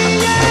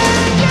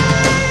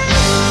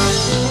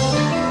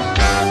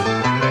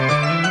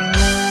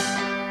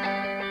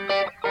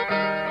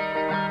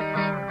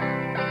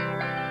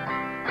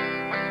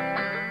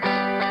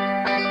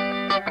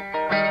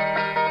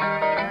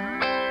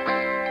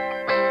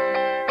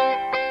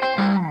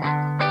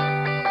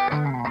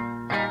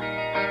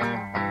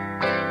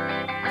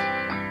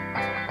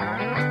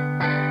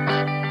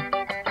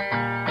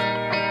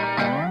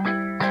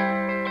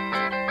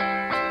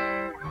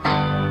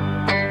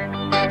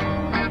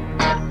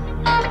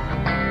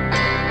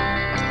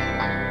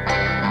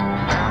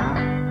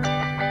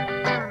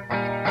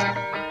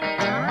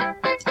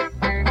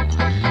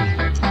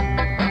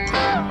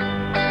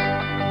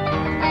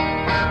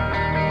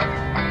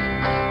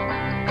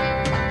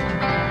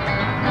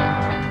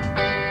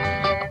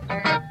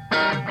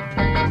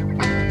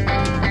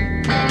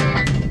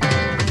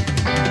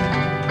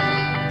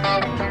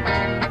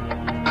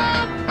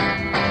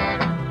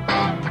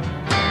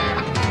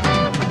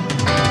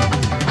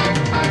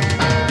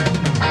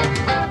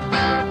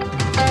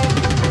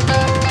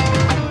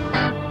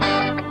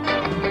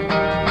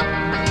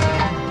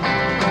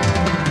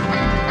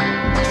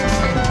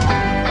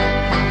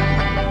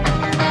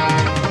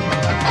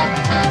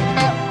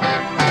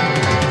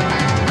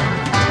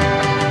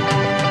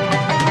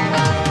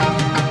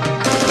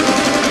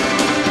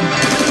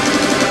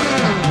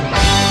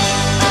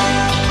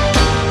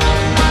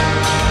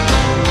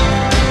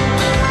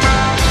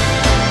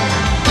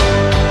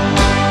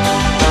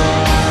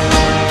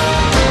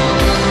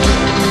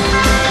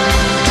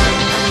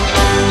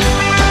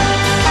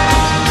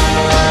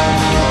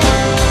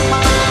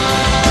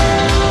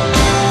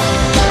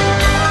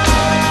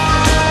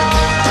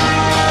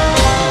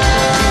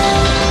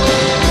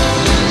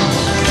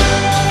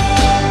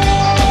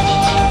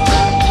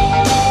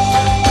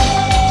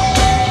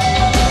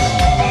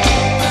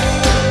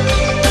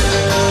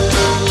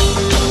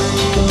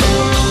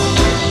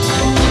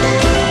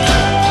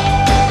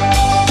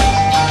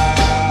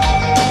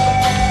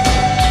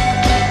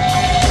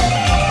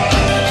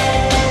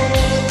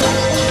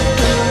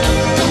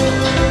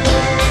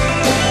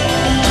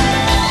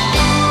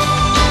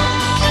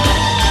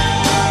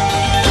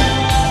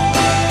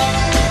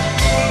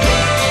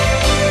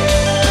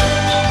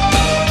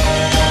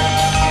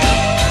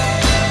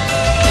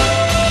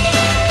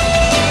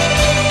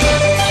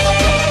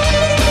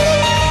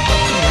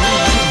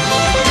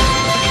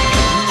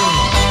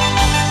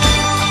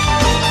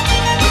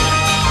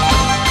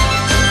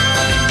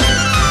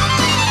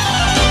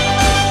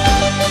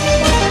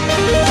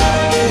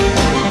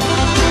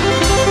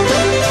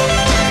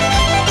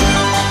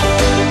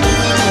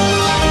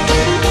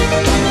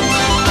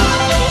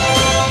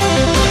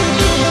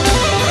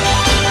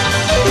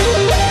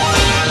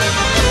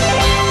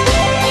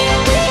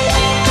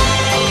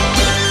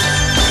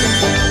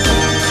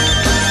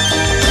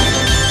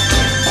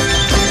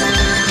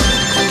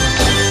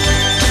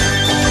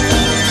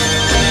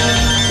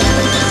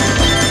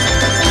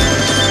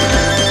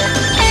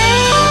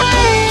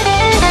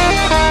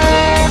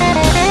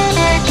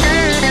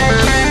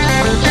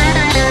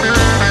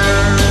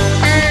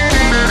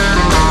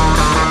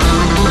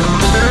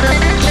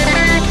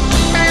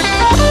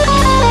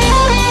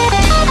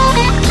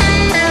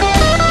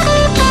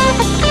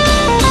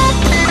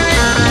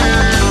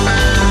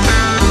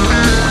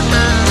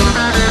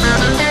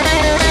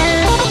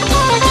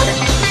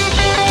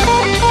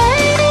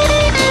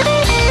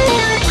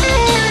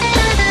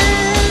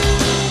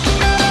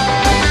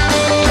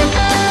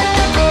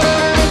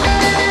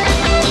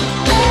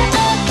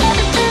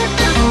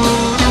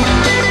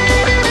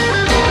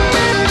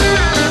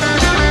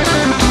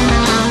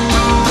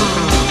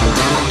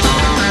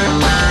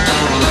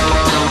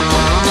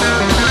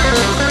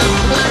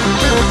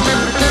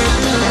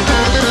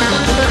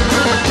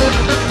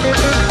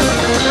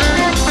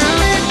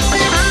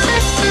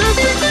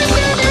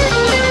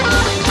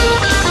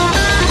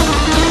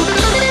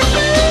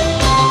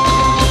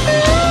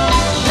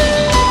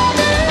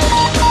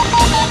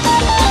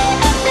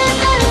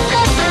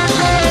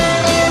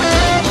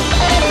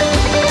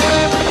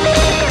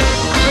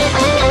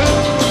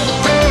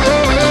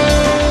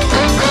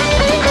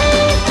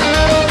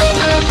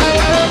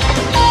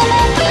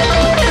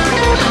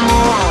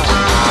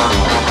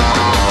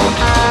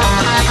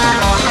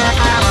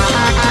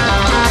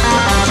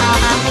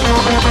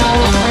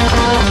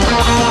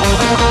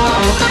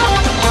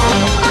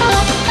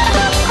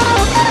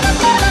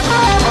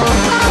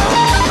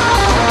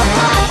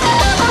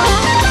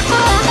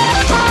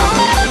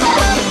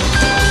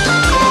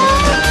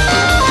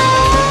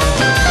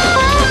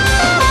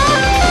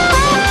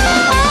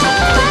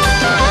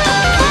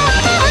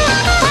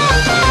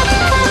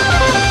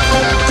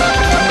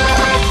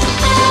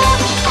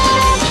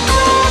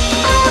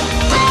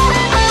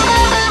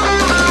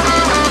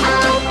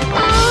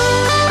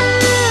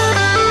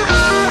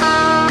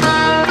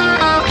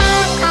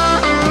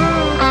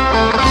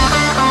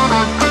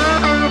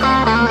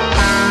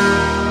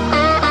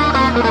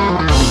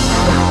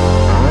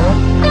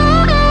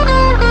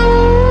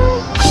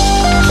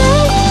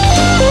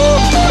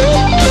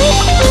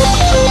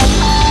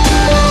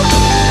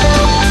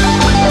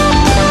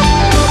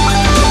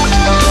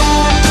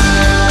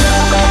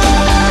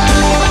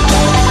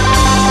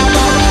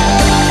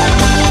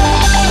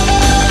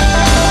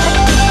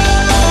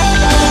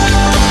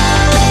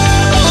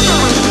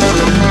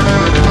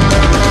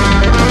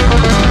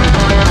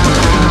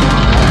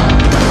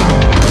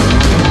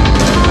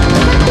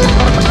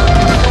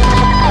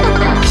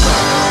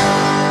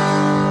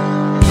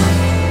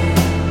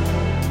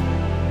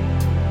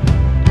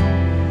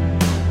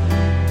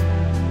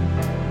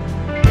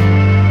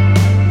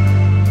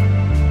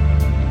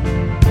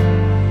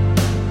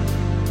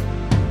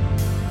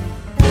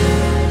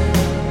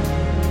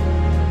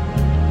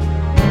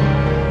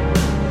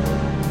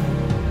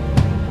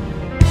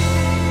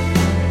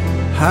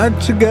 had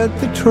to get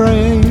the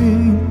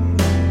train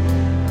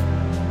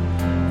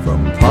from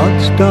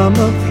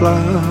Potsdamer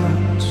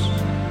Platz.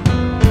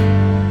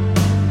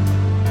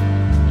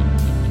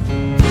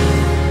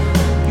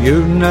 You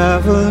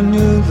never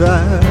knew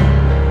that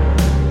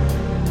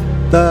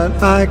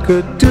I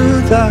could do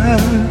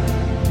that,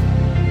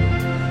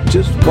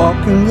 just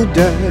walking the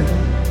dead.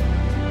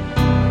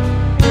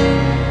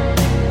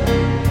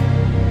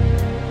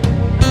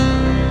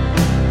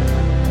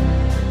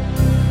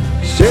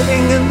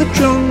 Sitting in the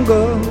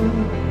jungle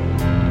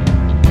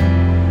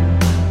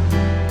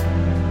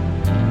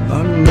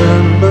on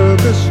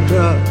Nürnberger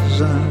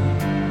Straße,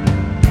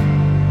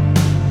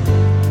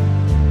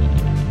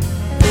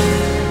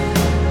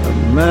 a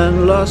man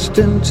lost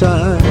in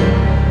time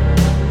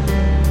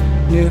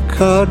near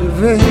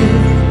Cardiff,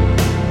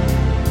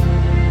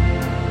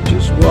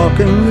 just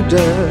walking the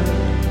dead.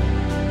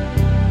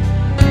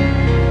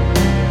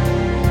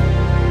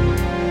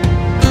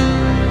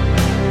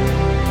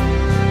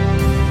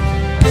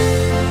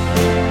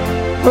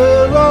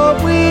 Where are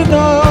we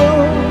now?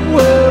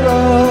 Where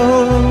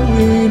are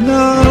we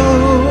now?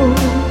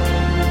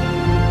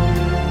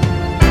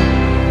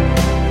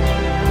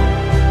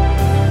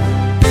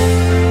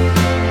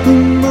 The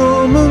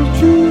moment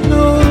you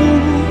know,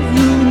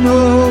 you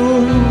know,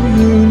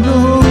 you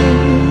know.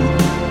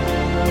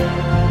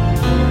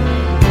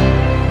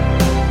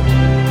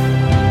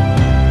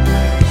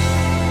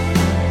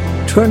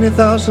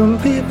 20,000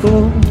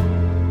 people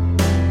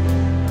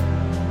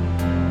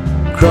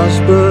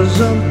crossbars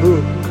and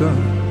Buka,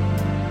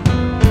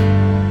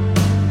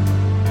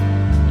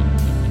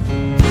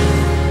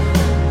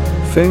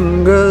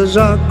 fingers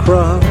are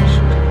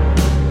crossed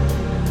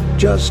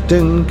just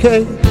in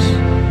case,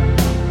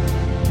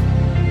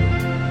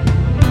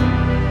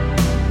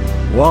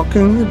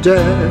 walking the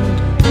dead.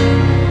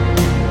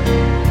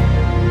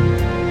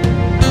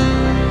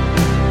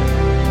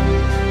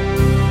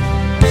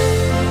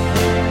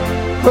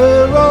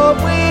 Where are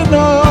we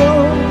now?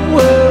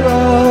 Where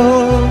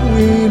are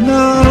we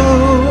now?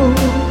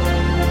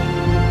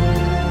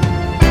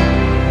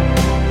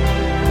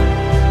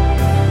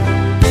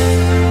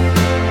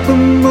 The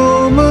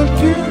moment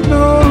you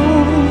know,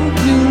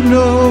 you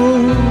know,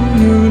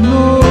 you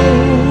know.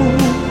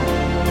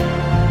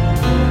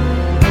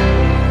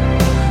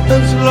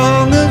 As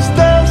long as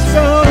there's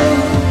sun,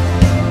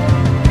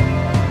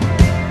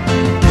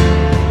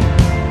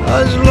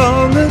 as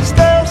long as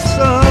there's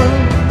sun,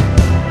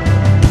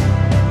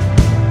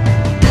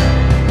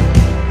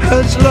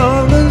 as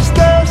long as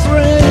there's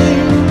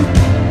rain,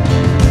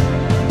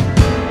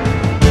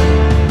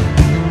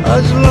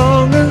 as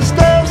long as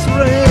there's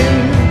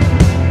rain,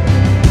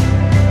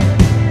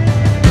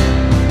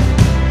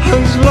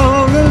 as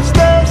long as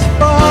there's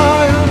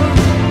fire,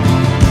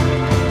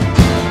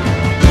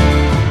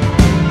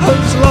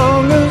 as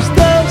long as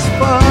there's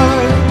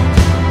fire,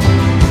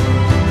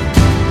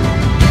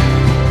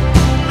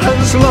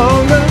 as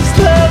long as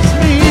there's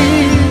me,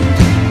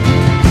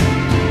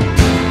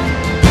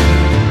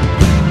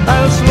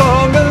 as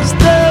long as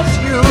there's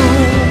you.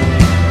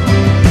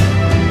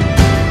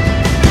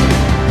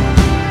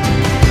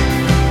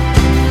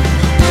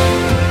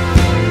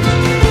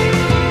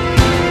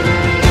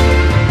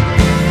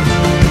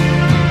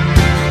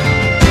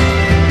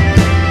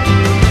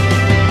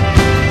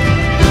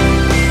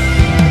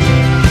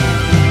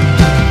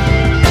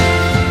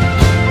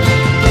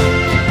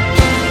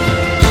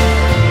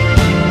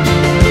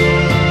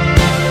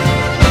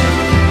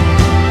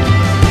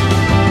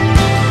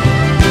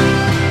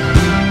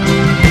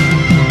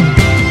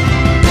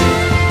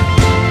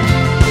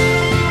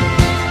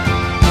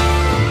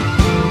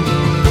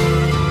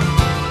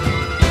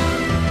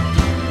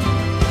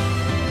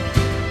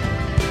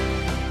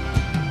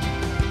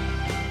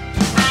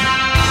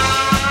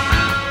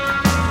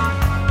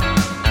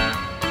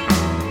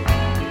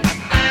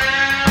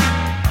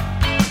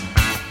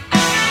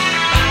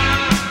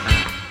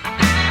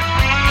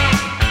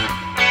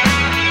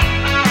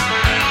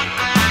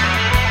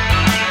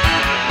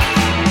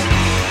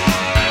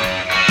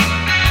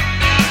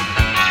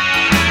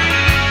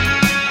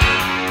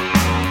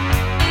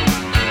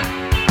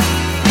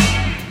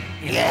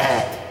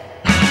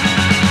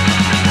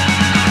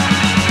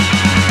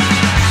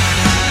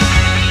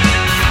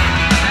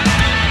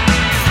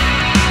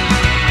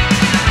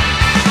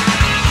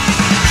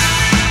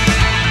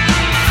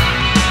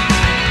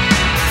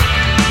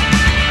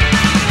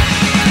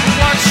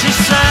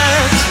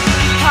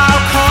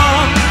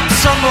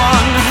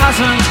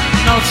 Hasn't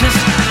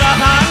noticed that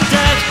I'm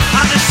dead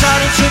and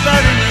decided to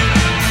bury me.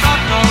 God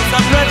knows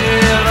I'm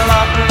ready,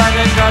 like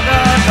a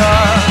gaga.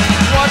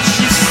 What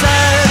she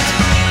said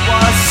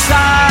was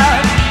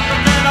sad,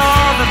 but then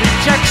all the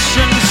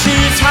rejection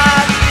she's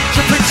had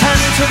to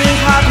pretend to be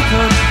happy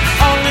could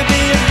only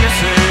be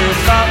abusive,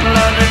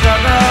 like a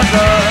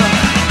gaga.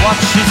 What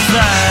she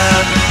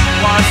said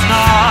was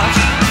not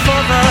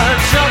for the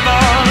job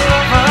or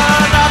lover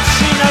that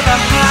she never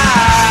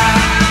had.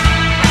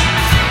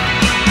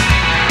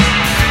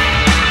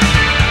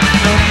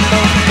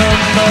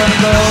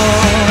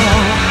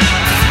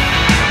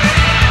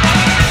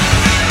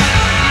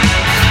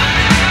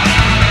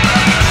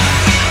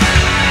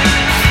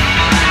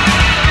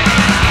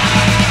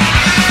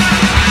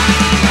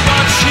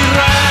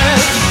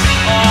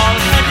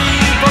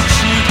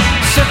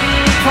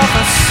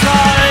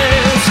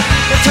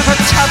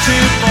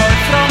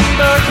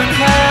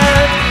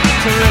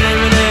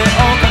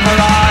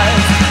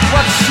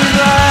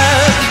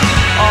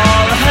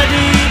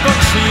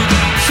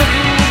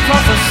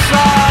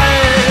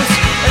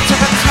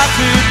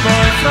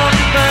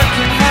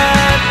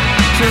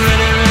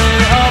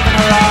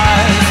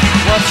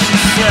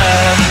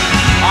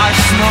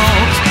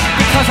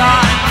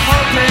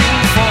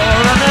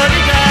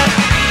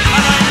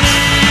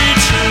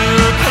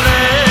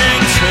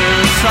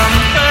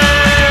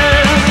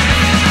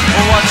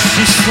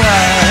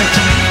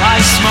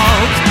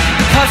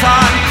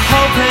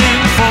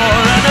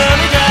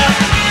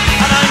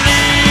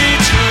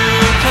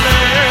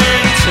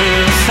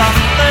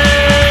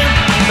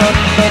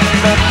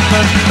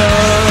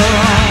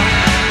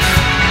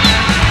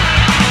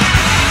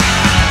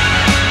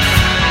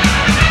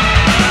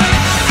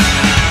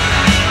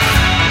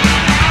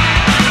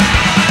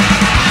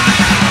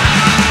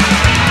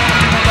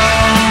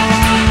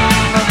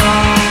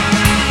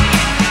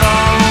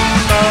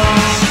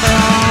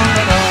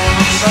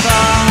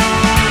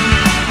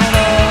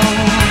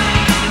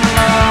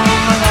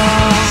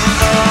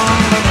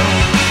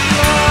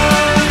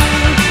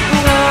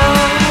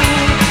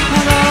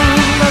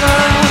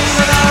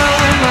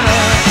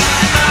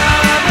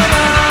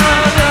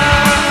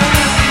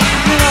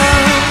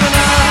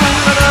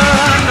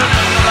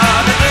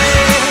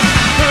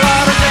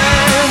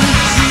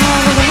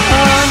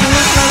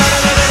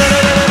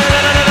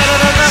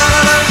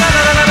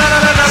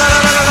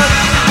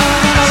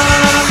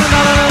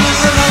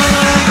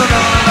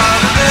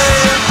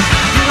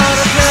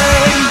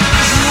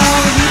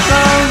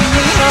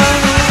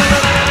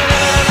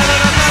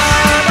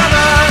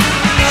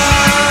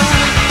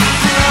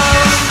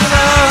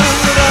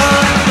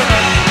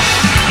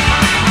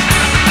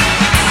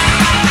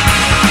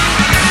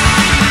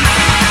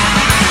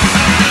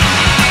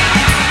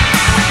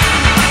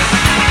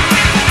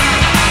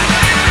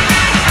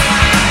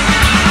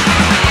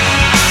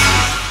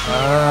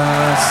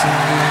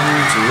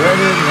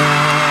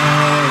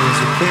 recognize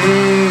your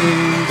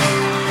face.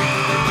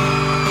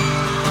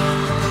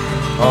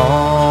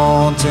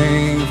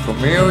 Haunting,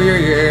 familiar,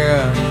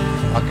 yeah,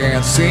 I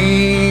can't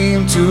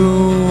seem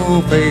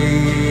to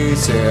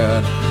face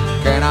it.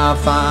 Can I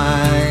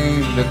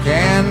find a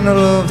candle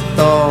of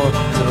thought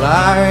to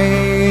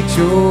light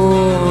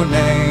your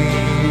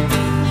name?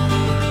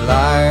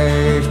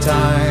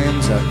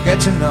 Lifetimes are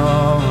catching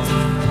up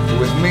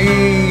with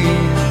me.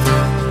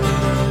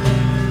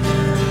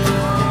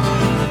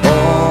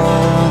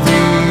 All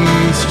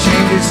these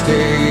changes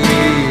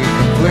taking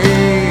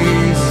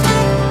place.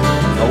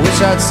 I wish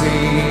I'd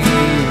seen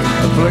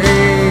a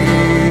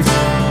place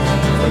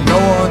where no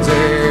one's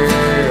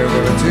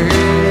ever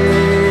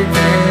taken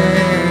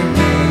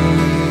me.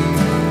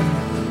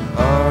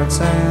 Hearts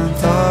and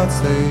thoughts,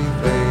 they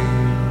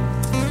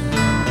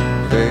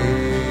fade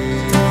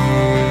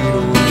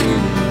away.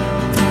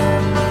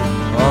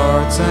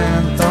 Hearts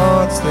and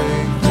thoughts,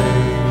 they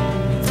fade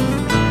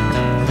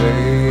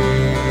away.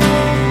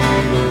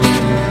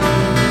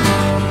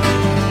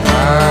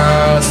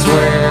 I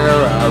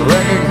swear I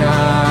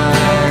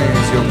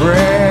recognize your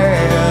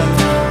breath.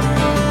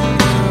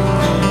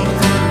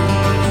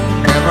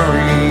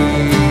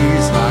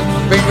 Memories like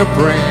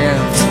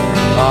fingerprints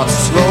are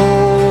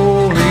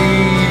slowly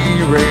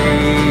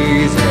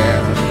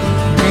erasing.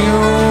 You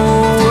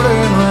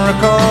wouldn't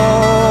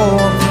recall,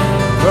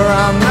 but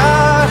I'm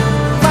not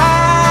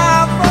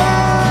my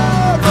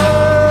father.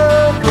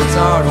 It's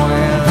hard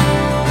when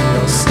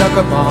you're stuck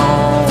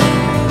upon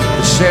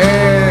the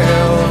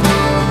shelf.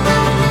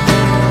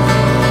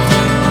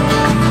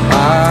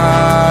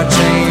 I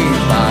change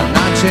by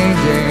not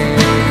changing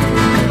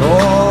at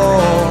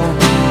all.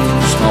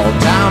 Small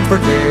town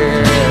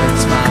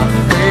predicts my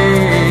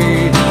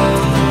fate.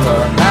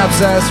 Perhaps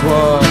that's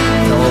what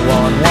no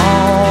one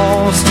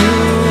wants to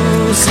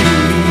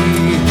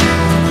see.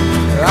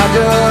 I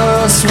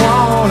just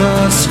wanna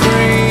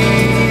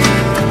scream,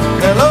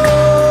 hello.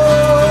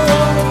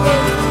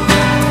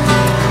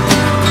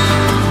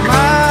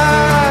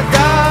 My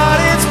God,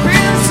 it's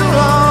been so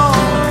long.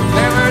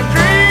 Never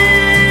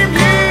dreamed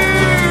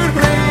you'd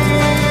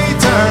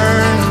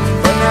return,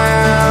 but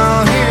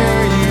now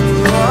here you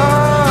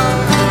are,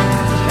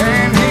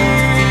 and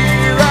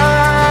here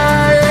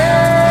I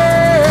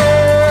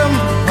am.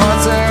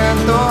 Hearts and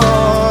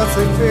thoughts,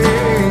 they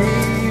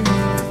fade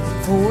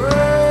away.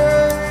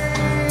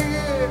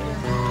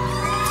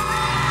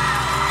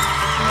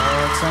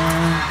 Hearts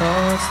and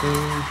thoughts,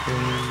 they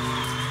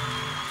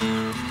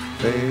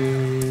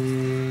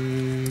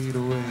fade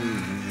away.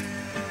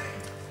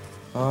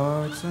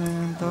 Hearts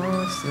and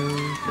thoughts, they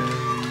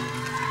fade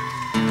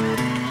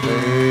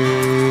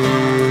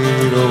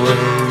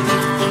away.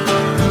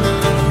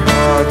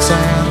 Hearts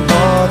and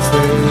thoughts,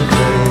 they fade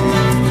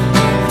away.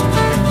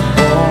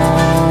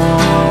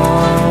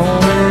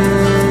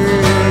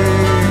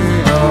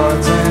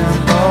 Hearts and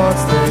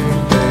thoughts, they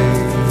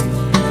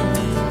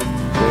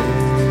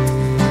fade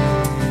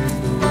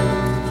away.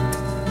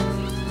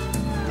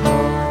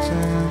 Hearts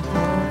and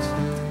thoughts,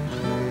 they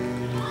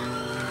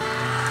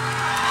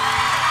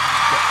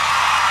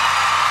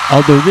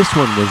Although this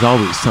one was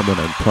always somewhat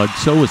unplugged,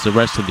 so was the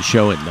rest of the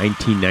show in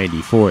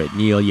 1994 at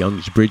Neil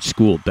Young's Bridge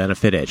School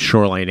benefit at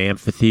Shoreline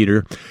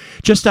Amphitheater,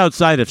 just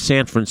outside of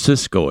San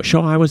Francisco, a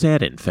show I was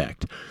at, in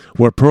fact,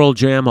 where Pearl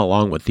Jam,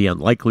 along with the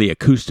unlikely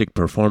acoustic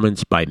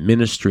performance by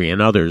Ministry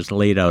and others,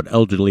 laid out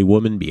elderly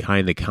women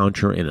behind the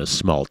counter in a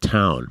small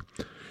town.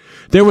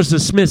 There was the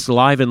Smiths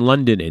live in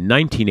London in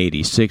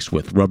 1986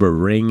 with Rubber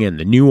Ring, and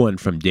the new one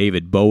from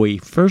David Bowie,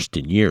 first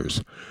in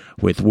years,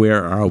 with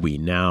Where Are We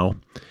Now?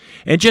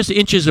 And just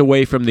inches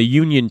away from the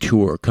Union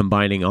Tour,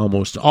 combining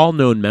almost all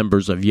known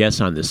members of Yes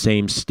on the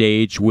same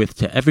stage with,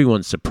 to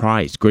everyone's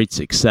surprise, great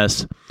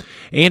success,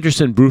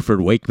 Anderson,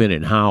 Bruford, Wakeman,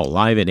 and Howe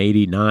live in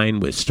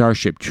 '89 with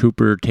Starship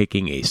Trooper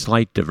taking a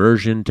slight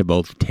diversion to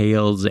both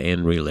Tales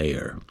and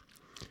Relayer.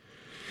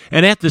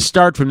 And at the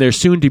start from their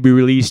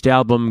soon-to-be-released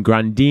album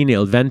Grandin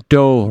Il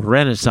Vento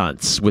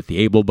Renaissance, with the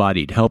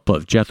able-bodied help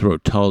of Jethro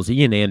Tull's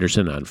Ian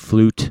Anderson on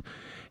flute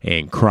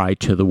and Cry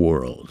to the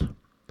World.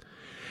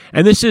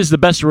 And this is the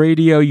best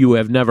radio you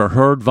have never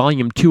heard,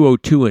 Volume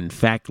 202, in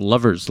fact,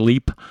 Lover's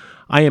Leap.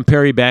 I am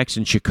Perry Bax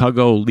in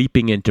Chicago,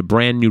 leaping into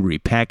brand new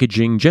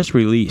repackaging, just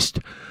released,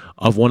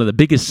 of one of the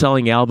biggest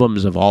selling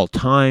albums of all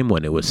time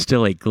when it was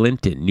still a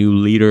glint in new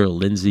leader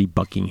Lindsey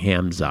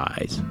Buckingham's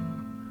eyes.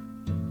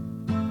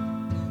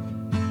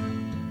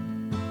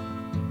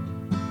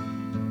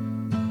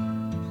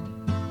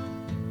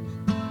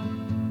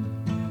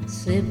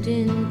 Slipped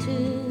into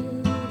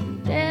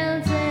the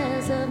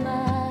dances of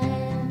my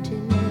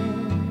emptiness.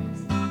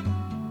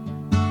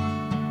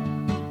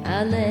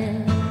 I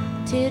let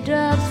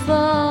teardrops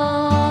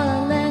fall,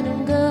 I let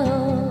them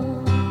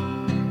go.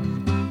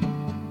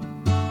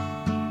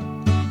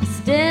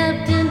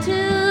 Stepped into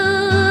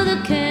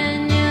the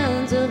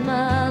canyons of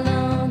my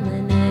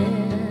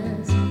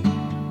loneliness,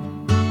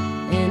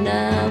 and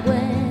I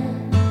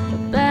went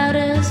about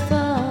as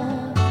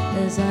far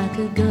as I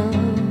could go.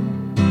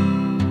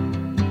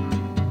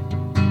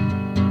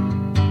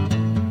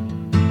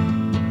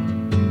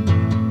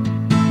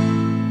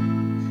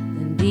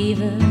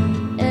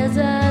 Even as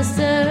I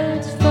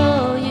searched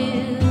for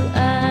you,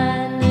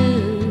 I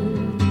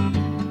knew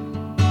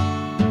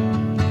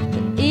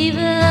that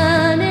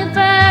even if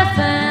I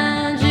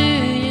found you,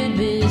 you'd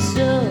be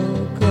so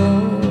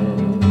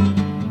cold.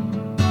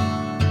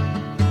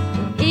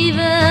 And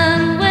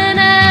even when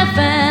I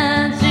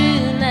found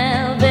you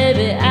now,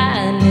 baby,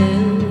 I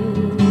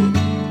knew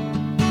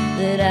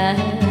that I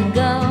had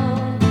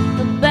gone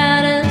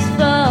about as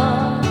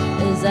far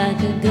as I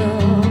could go.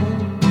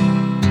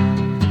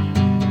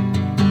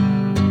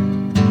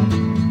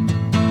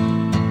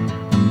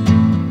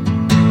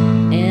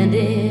 And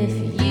if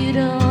you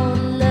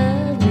don't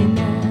love me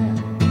now,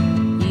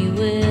 you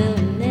will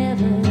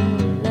never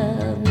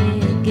love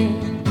me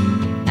again.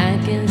 I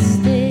can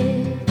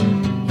still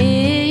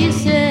hear you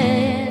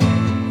say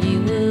you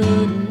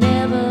would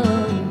never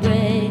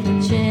break the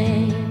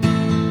chain.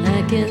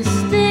 I can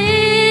still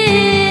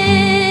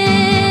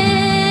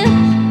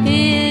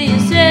hear you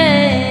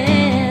say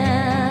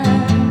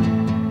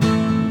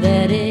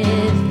that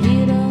if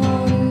you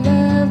don't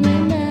love me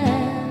now,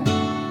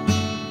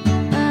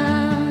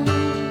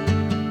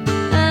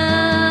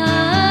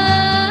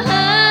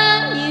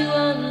 you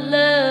won't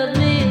love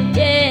me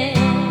again.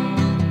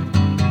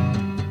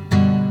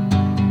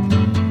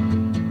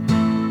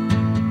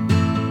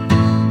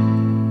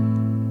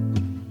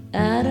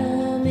 I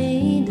don't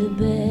mean to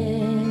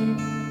beg,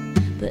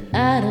 but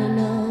I don't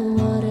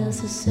know what else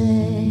to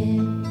say.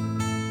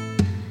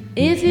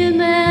 If you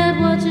meant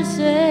what you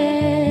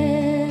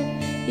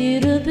said,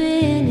 you'd have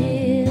been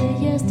here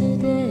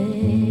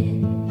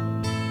yesterday.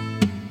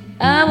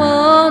 I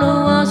won't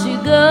watch you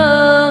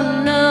go,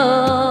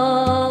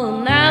 no,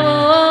 and I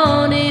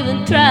won't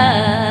even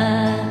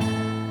try.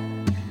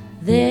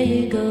 There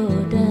you go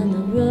down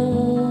the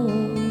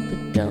road,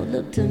 but don't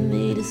look to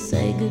me to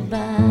say goodbye.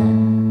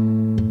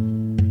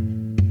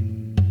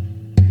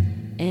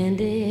 And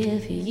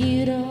if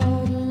you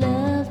don't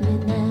love me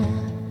now,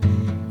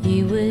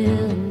 you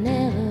will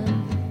never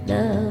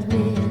love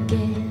me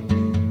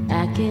again.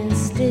 I can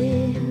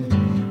still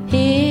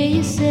hear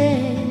you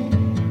say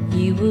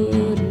you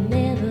would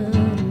never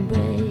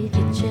break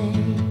a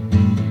chain.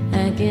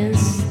 I can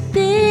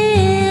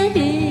still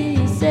hear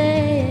you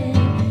say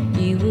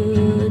you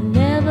would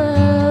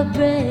never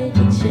break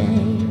a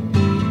chain.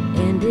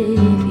 And if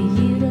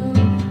you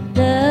don't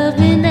love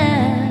me now,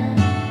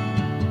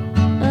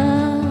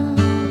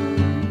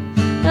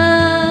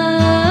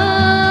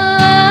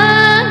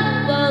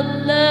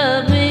 won't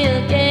love me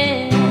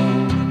again.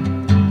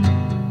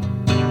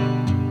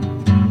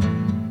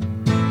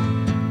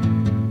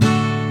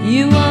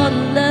 You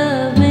won't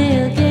love me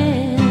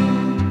again.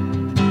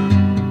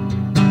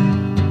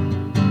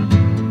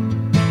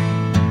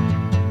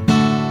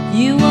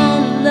 You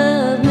won't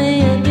love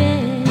me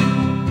again.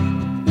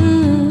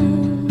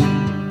 Ooh,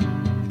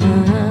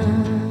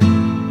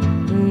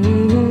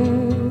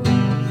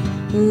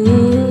 ooh,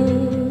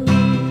 ooh,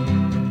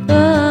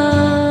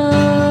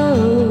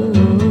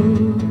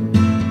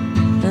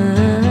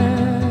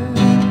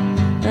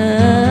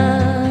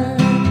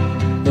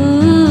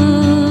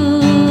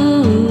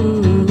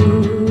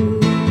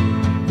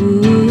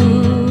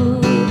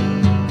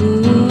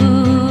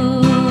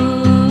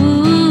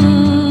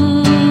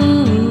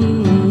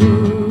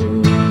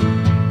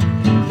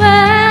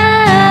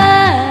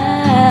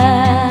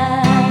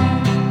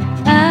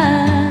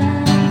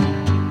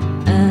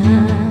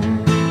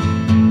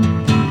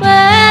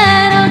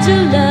 why don't you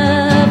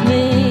love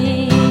me?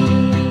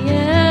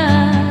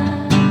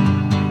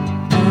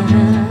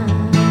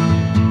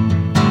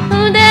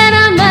 Down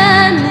on my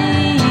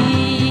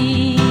knees,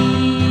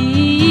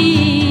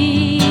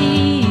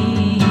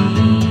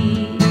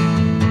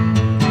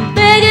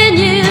 begging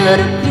you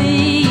to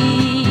please,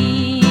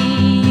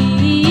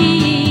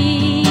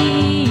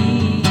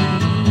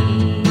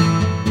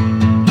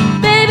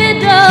 baby,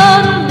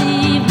 don't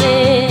leave me.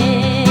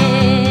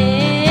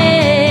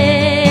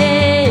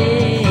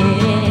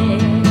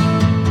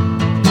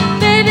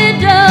 Baby,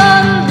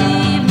 don't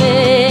leave me.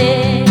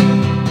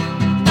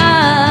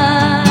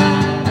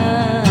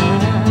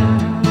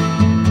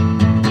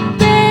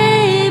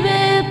 Baby,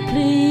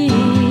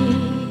 please.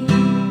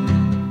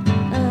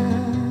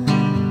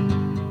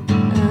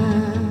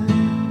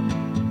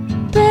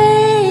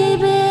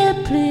 Baby,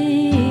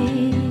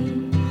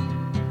 please.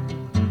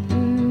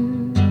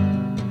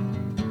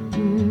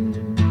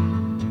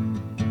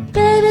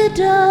 Baby,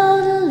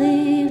 don't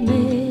leave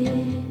me.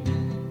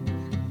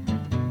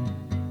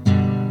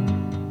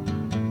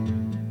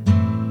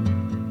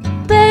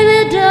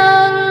 Baby,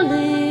 don't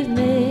leave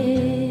me.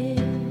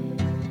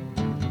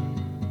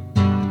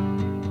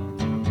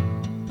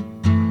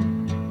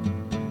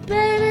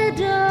 Baby,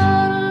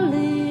 don't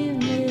leave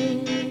me.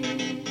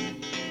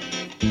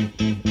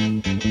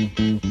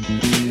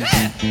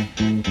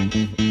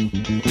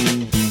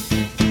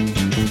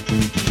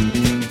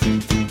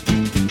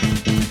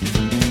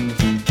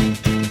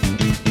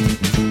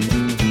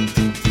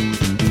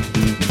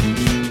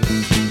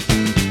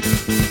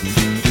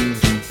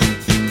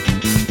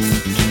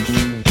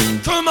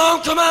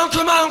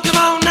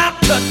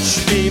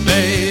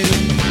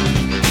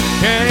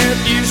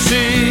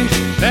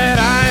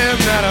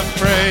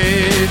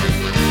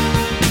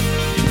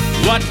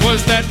 What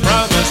was that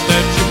promise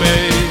that you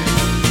made?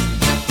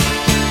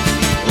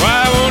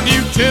 Why won't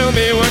you tell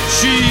me what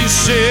she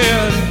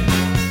said?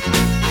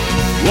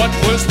 What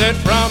was that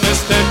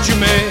promise that you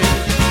made?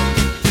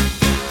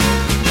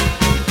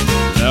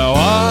 Now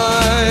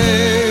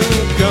I'm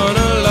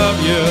gonna love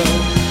you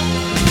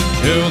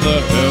till the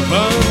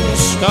heavens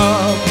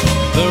stop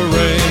the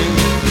rain.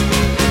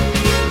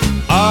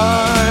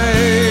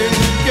 I'm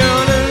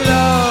gonna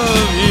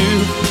love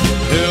you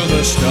till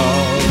the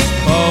stars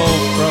fall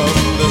from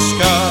the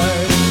sky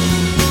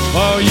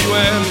for you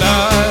and I.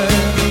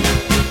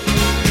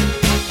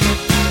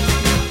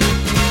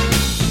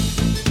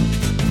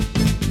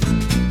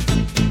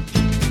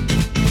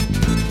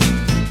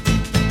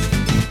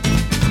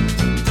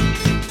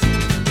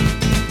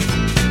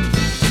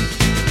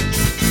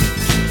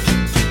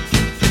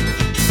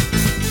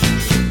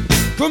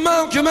 Come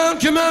on, come on,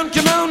 come on,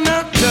 come on,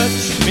 now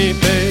touch me,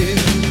 babe.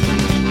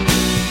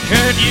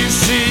 Can't you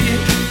see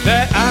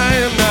that I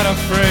am not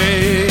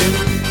afraid?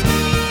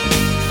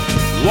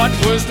 What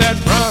was that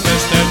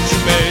promise that you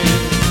made?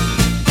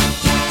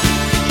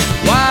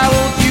 Why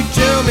won't you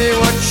tell me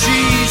what she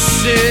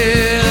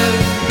said?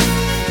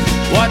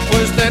 What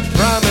was that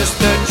promise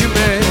that you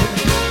made?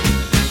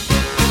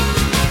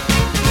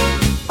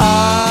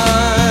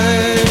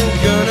 I'm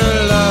gonna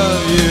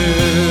love you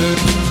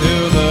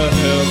till the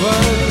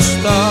heavens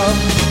stop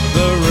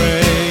the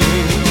rain.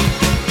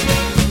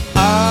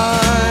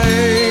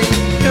 I'm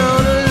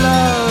gonna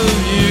love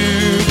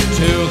you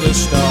till the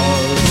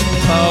stars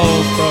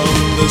fall from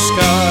the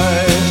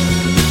sky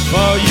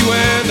for you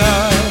and I.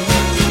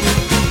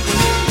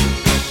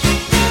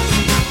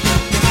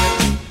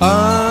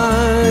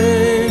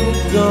 I'm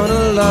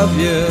gonna love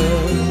you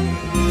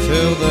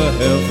till the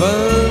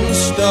heavens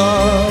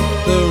stop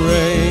the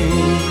rain.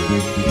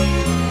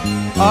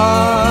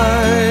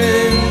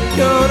 I'm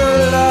gonna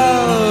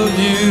love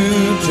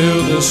you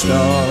till the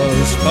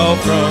stars fall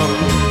from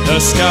the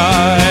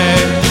sky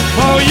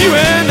for you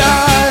and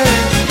I.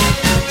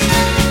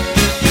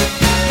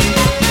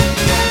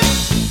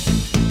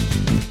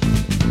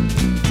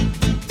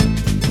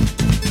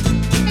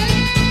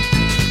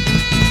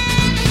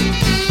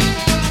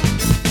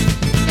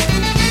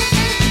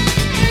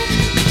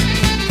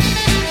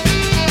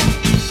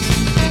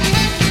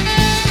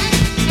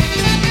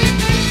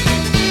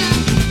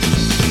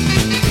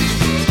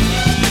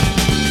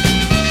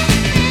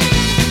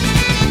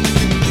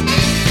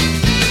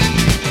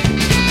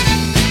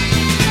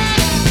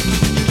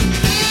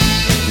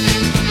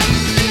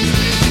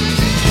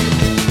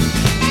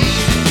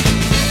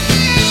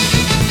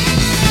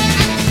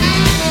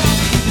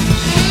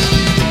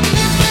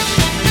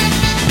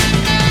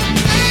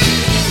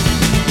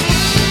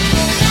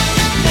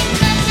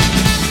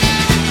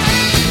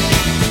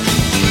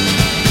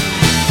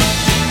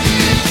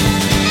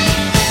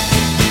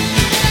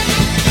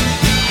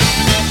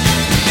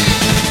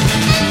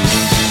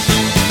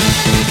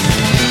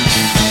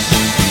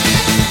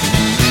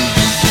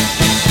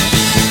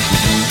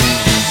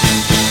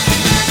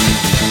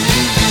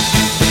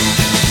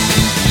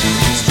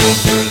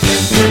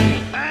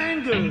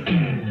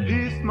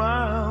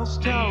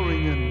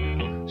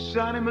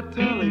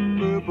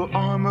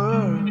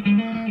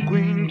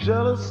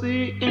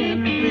 Jealousy,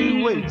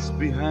 envy waits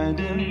behind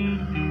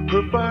him.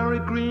 Her fiery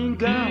green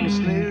gown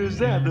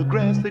sneers at the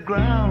grassy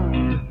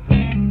ground.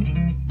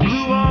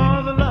 Blue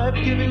are the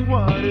life-giving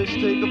waters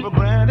taken for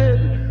granted.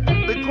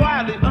 They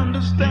quietly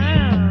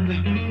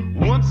understand.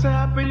 Once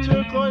happy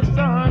turquoise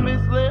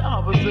armies lay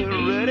opposite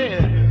ready,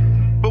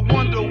 but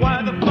wonder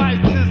why the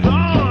fight is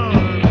on.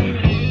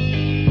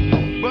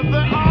 But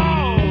they're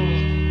all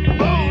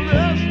bold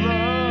as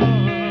love.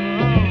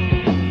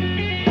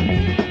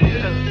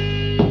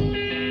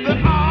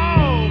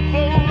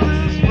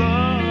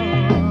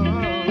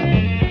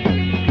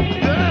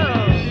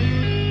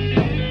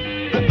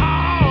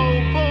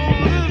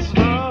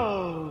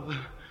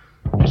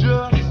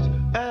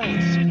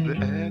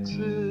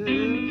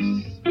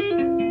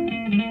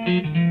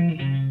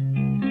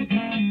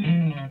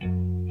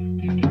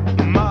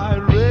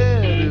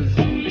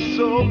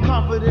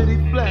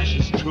 He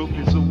flashes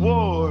trophies of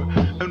war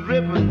and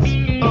ribbons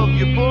of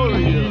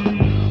euphoria.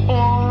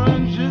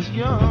 Orange is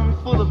young,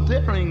 full of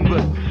daring,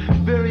 but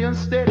very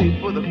unsteady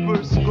for the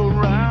first go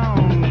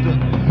round.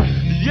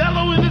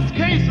 Yellow in this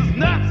case is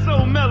not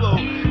so mellow.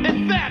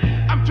 In fact,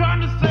 I'm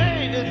trying to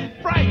say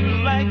it's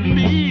frightened like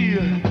me.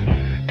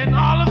 And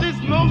all of these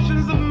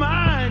motions of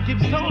mine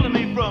keeps holding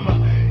me from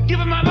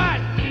giving my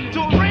life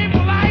to a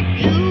rainbow like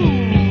you.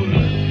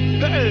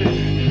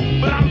 Hey,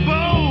 but I'm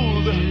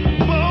bold,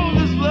 bold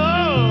as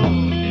love.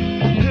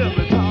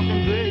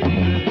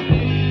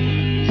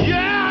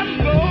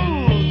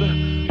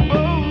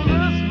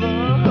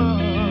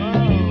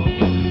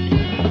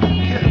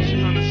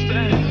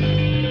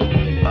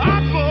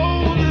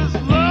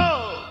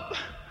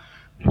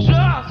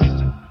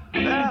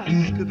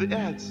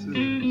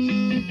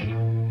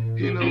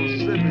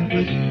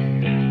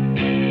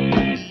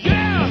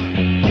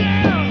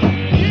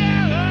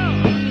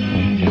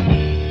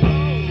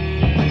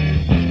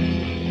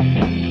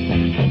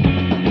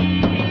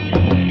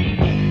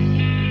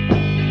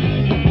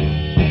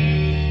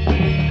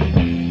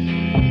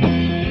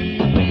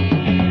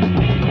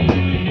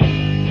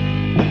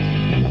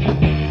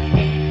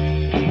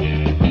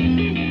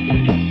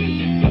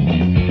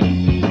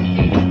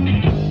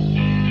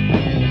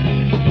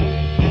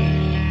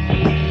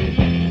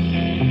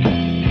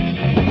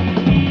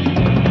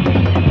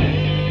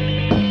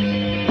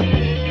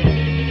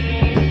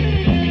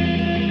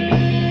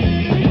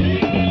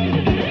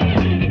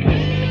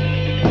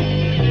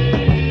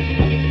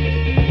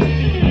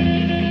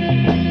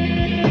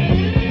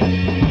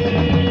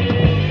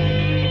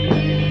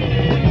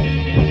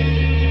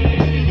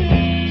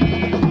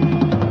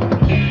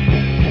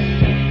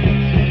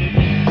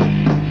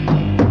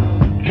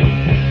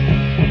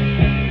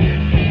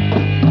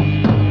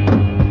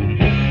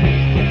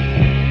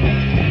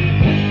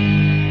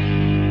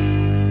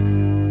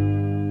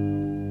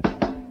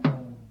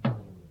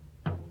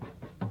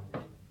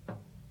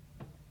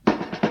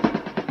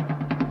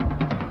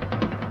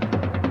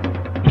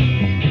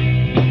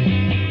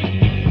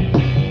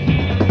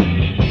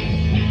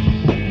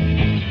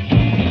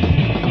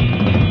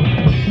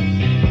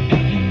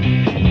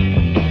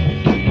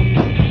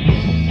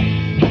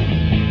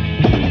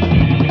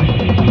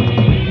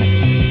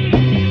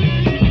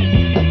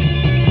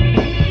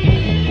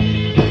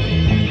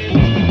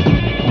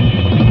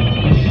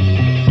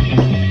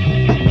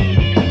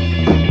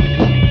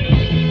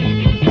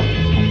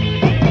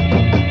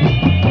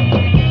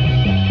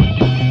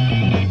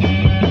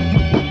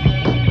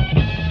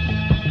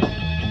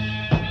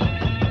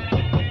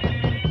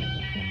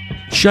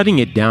 shutting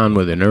it down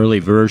with an early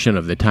version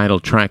of the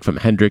title track from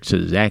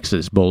Hendrix's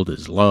Axis Bold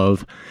as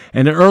Love,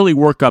 and an early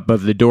workup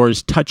of The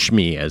Doors' Touch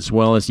Me, as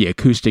well as the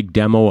acoustic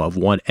demo of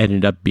what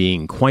ended up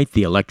being quite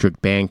the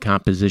electric band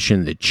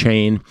composition, The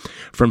Chain,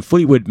 from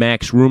Fleetwood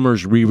Mac's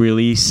Rumors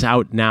re-release,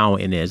 out now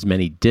in as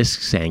many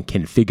discs and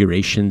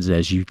configurations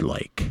as you'd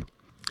like.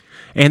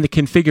 And the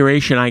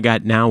configuration I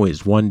got now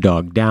is One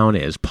Dog Down,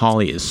 as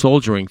Paulie is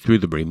soldiering through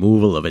the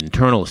removal of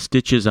internal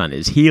stitches on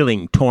his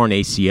healing torn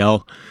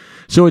ACL.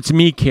 So it's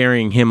me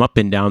carrying him up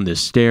and down the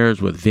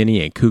stairs with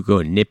Vinny and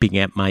Kuko nipping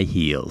at my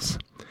heels.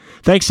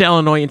 Thanks to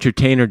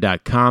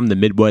IllinoisEntertainer.com, the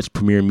Midwest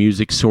premier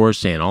music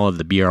source, and all of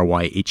the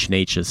BRY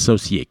H&H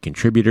associate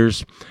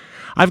contributors.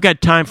 I've got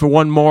time for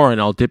one more,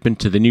 and I'll dip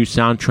into the new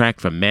soundtrack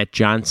from Matt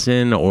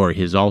Johnson, or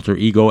his alter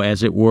ego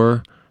as it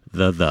were,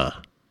 The.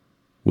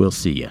 We'll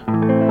see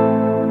ya.